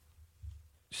never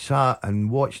sat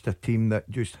and watched a team that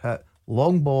just hit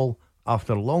long ball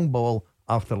after long ball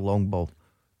after long ball.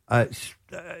 It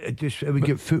would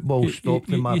get football stopped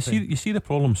in my opinion. You see the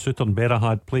problem Suter and Berra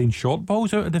had playing short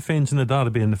balls out of defence in the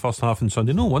derby in the first half on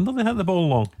Sunday. No wonder they hit the ball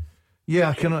long.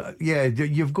 Yeah,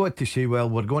 you've got to say, well,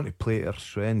 we're going to play our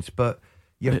strengths, but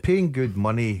you're paying good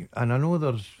money, and I know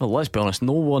there's... Well, let's be honest,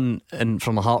 no one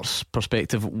from a Hearts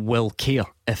perspective will care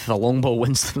if a long ball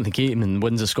wins the game and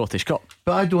wins the Scottish Cup.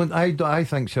 But I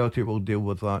think Celtic will deal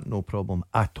with that, no problem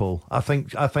at all. I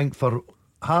think for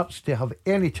Hearts to have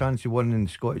any chance of winning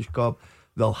the Scottish Cup,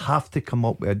 they'll have to come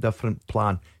up with a different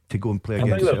plan to go and play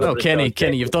against Celtic. Well,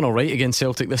 Kenny, you've done all right against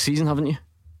Celtic this season, haven't you?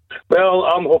 Well,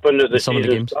 I'm hoping that the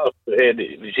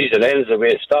season ends the way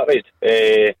it started.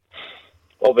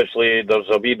 Obviously, there's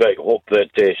a wee bit of hope that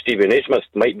Stephen Naismith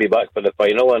might be back for the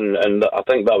final, and I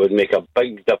think that would make a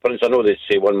big difference. I know they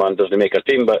say one man doesn't make a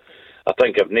team, but I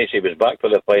think if Naismith was back for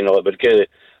the final, it would give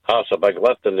Hearts a big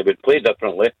lift and they would play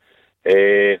differently.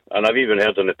 And I've even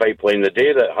heard in the pipeline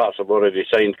today that Hearts have already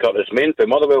signed Curtis Main for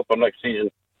Motherwell for next season.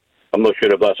 I'm not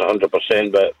sure if that's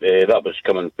 100%, but that was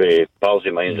coming for palsy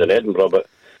minds in Edinburgh. But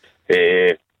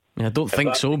I don't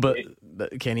think so, but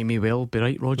Kenny may well be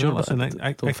right, Roger. Well, listen,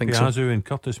 I don't think so. And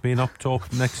Curtis Main up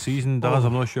top next season, Daz.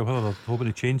 I'm not sure whether they're hoping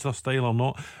to change their style or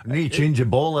not. You need to change the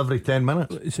ball every 10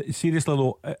 minutes. Seriously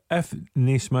though, if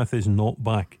Naismith is not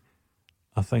back,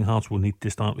 I think Hearts will need to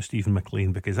start with Stephen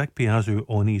McLean, because Ekpeazu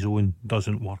on his own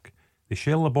doesn't work. They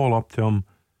shell the ball up to him,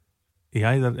 he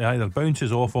either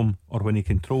bounces off him, or when he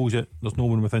controls it, there's no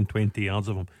one within 20 yards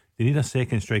of him. They need a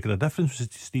second striker. The difference was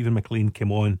Stephen McLean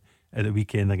came on at the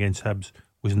weekend against Hibs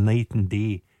was night and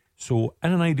day. So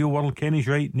in an ideal world, Kenny's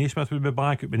right, Naismith would be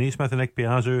back. It would be Naismith and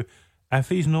Ekpeazu. If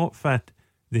he's not fit,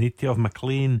 they need to have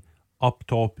McLean up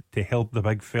top to help the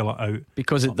big fella out,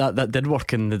 because that did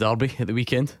work in the derby at the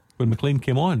weekend when McLean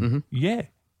came on. Yeah,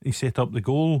 he set up the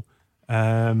goal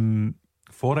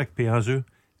for Ekpeazu.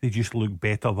 They just look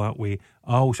better that way.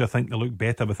 I also think they look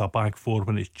better with a back four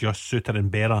when it's just Suter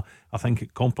and Berra. I think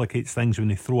it complicates things when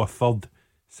they throw a third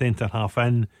centre half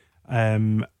in.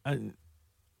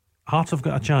 Hearts have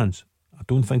got a chance. I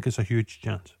don't think it's a huge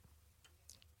chance.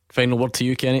 Final word to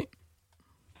you, Kenny.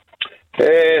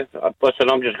 Listen,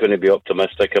 I'm just going to be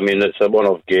optimistic. I mean, it's a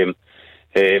one-off game.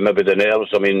 Maybe the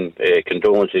nerves. I mean,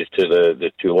 condolences to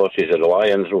the two losses of the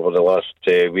Lions over the last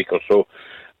week or so,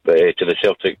 to the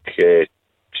Celtic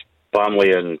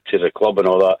family and to the club and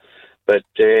all that. But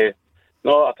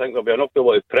no, I think there'll be an awful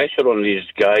lot of pressure on these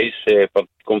guys for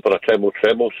going for a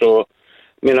treble. So,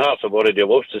 I mean, Hearts have already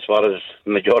lost as far as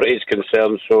the majority is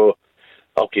concerned. So,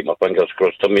 I'll keep my fingers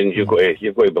crossed. I mean, you've got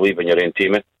to believe in your own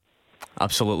team.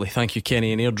 Absolutely. Thank you,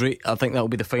 Kenny and Airdrie. I think that will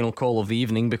be the final call of the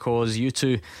evening, because you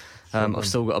two have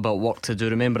still got a bit of work to do.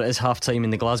 Remember, it is half time in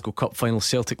the Glasgow Cup final.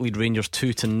 Celtic lead Rangers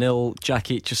 2-0. Jack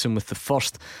Aitchison with the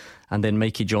first, and then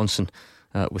Mikey Johnson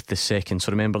with the second.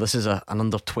 So remember, this is an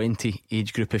under 20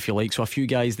 age group, if you like. So a few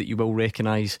guys that you will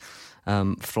recognise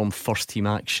from first team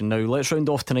action. Now let's round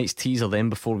off tonight's teaser then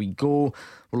before we go.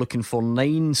 We're looking for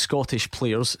 9 Scottish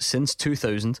players since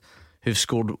 2000 who've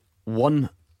scored one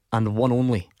and one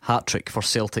only hat-trick for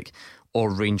Celtic or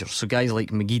Rangers. So guys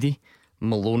like McGeady,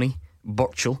 Maloney,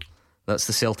 Burchell, that's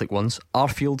the Celtic ones,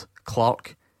 Arfield,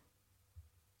 Clark,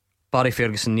 Barry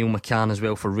Ferguson, Neil McCann as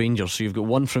well for Rangers. So you've got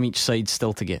one from each side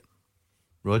still to get.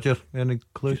 Roger, any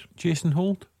clues? Jason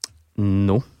Holt?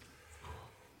 No.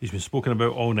 He's been spoken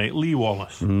about all night. Lee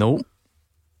Wallace? No.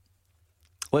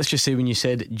 Let's just say when you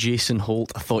said Jason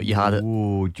Holt, I thought you had it.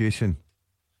 Oh, Jason.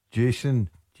 You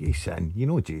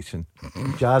know Jason.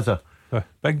 Jazza.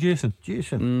 Big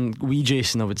Jason. Wee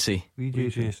Jason, I would say. Wee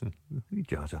Jason. Wee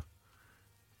Jazza.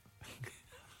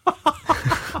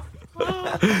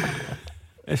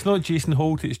 It's not Jason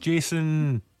Holt, it's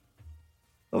Jason.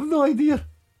 I've no idea.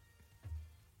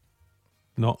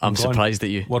 No, I'm surprised at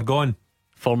you. We're gone.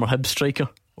 Former Hibs striker.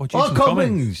 Jason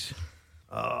Cummings.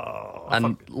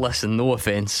 And listen, no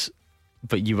offence,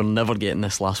 but you were never getting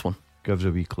this last one. Gives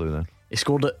a wee clue then. He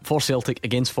scored it for Celtic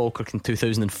against Falkirk in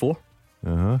 2004.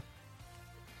 Uh-huh.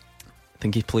 I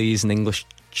think he plays in English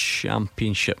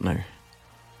Championship now.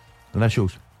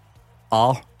 Initials?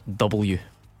 R.W.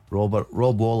 Rob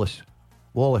Wallace.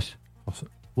 Wallace.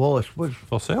 What's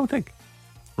for Celtic?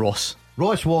 Ross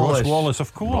Wallace. Ross Wallace,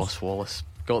 of course. Ross Wallace.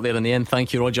 Got there in the end.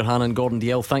 Thank you, Roger Hannon, Gordon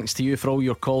Dalziel. Thanks to you for all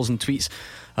your calls and tweets.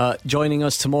 Joining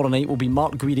us tomorrow night will be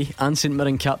Mark Guidi and St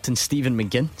Mirren captain Stephen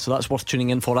McGinn, so that's worth tuning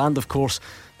in for, and of course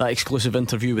that exclusive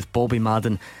interview with Bobby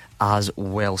Madden as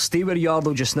well. Stay where you are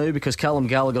though just now, because Callum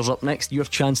Gallagher's up next. Your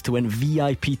chance to win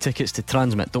VIP tickets to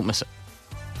Transmit. Don't miss it.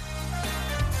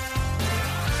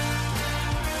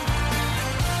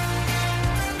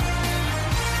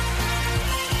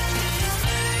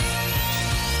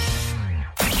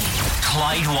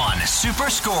 Clyde One Super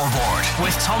Scoreboard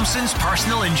with Thompson's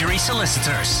personal injury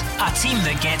solicitors. A team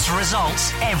that gets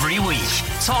results every week.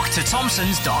 Talk to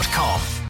Thompsons.com.